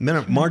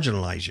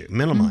 marginalize you,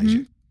 minimize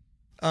you.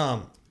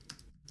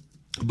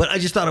 But I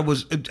just thought it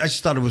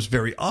was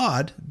very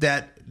odd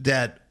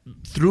that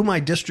through my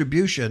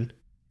distribution,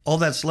 all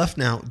that's left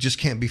now just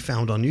can't be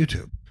found on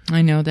YouTube.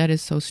 I know, that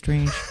is so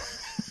strange.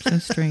 So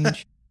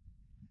strange.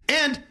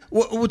 And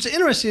what's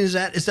interesting is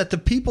that the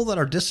people that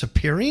are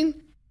disappearing,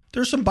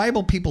 there's some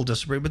Bible people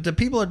disappearing, but the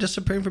people that are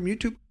disappearing from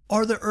YouTube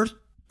are the earth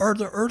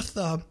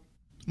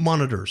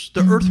monitors,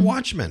 the earth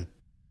watchmen.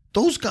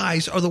 Those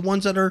guys are the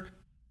ones that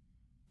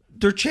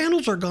their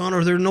channels are gone,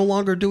 or they're no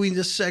longer doing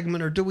this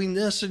segment or doing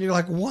this. And you're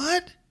like,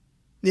 what?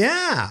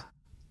 Yeah.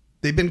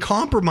 They've been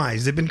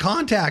compromised. They've been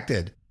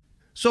contacted.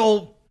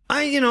 So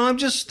I'm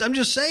just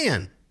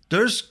saying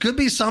could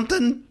be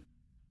something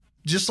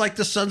just like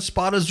the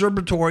Sunspot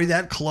Observatory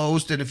that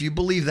closed. And if you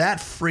believe that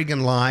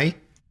friggin' lie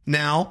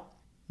now,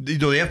 the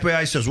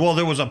FBI says, well,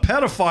 there was a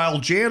pedophile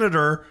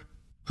janitor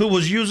who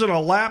was using a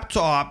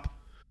laptop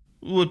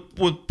with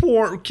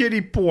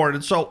kiddie porn.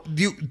 And so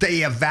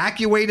they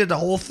evacuated the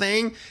whole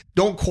thing,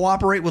 don't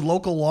cooperate with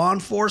local law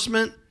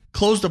enforcement,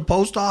 closed the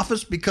post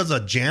office because a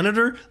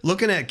janitor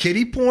looking at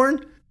kiddie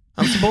porn?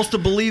 I'm supposed to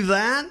believe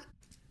that?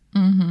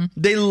 Mm-hmm.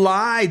 They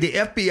lie. The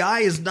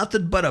FBI is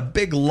nothing but a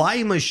big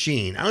lie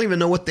machine. I don't even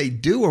know what they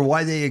do or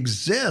why they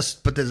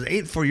exist, but this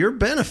ain't for your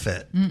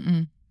benefit.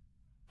 Mm-mm.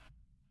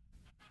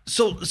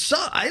 So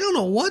I don't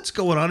know what's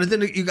going on. And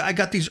then I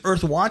got these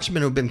Earth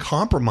Watchmen who've been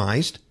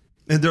compromised.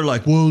 And they're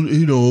like, well,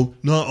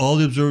 not all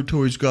the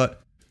observatories got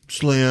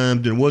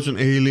slammed and it wasn't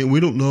alien. We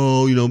don't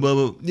know,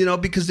 blah, blah,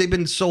 because they've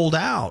been sold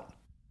out.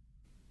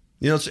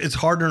 It's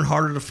harder and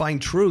harder to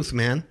find truth,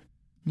 man.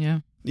 Yeah.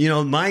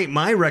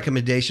 My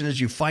recommendation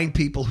is you find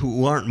people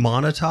who aren't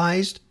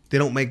monetized. They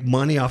don't make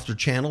money off their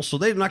channel. So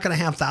they're not going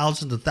to have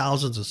thousands and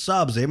thousands of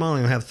subs. They might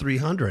only have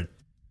 300.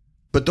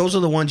 But those are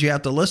the ones you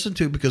have to listen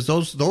to because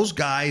those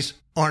guys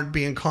aren't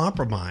being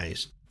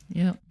compromised.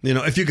 Yep.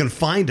 If you can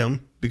find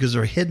them, because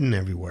they're hidden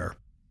everywhere.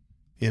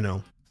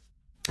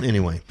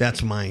 Anyway,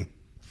 that's my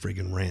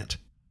friggin' rant.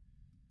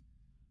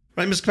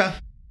 Right, Miss Cal?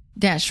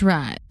 That's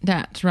right.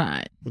 That's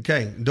right.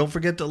 Okay, don't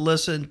forget to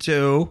listen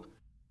to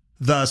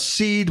the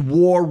Seed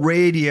War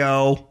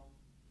Radio,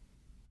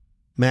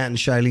 Matt and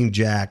Shailene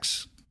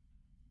Jacks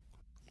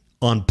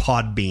on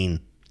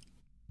Podbean.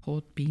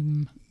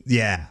 Podbean.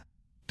 Yeah,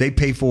 they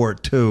pay for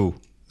it too.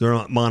 They're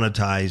not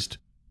monetized,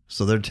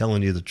 so they're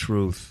telling you the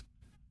truth.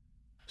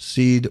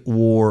 Seed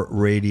War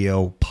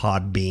Radio,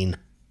 Podbean.com.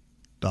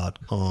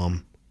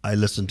 I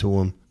listen to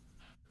them.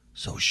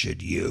 So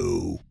should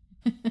you.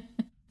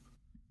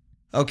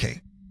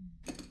 Okay.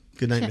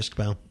 Good night, Miss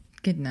Cabell.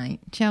 Good night.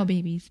 Ciao,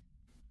 babies.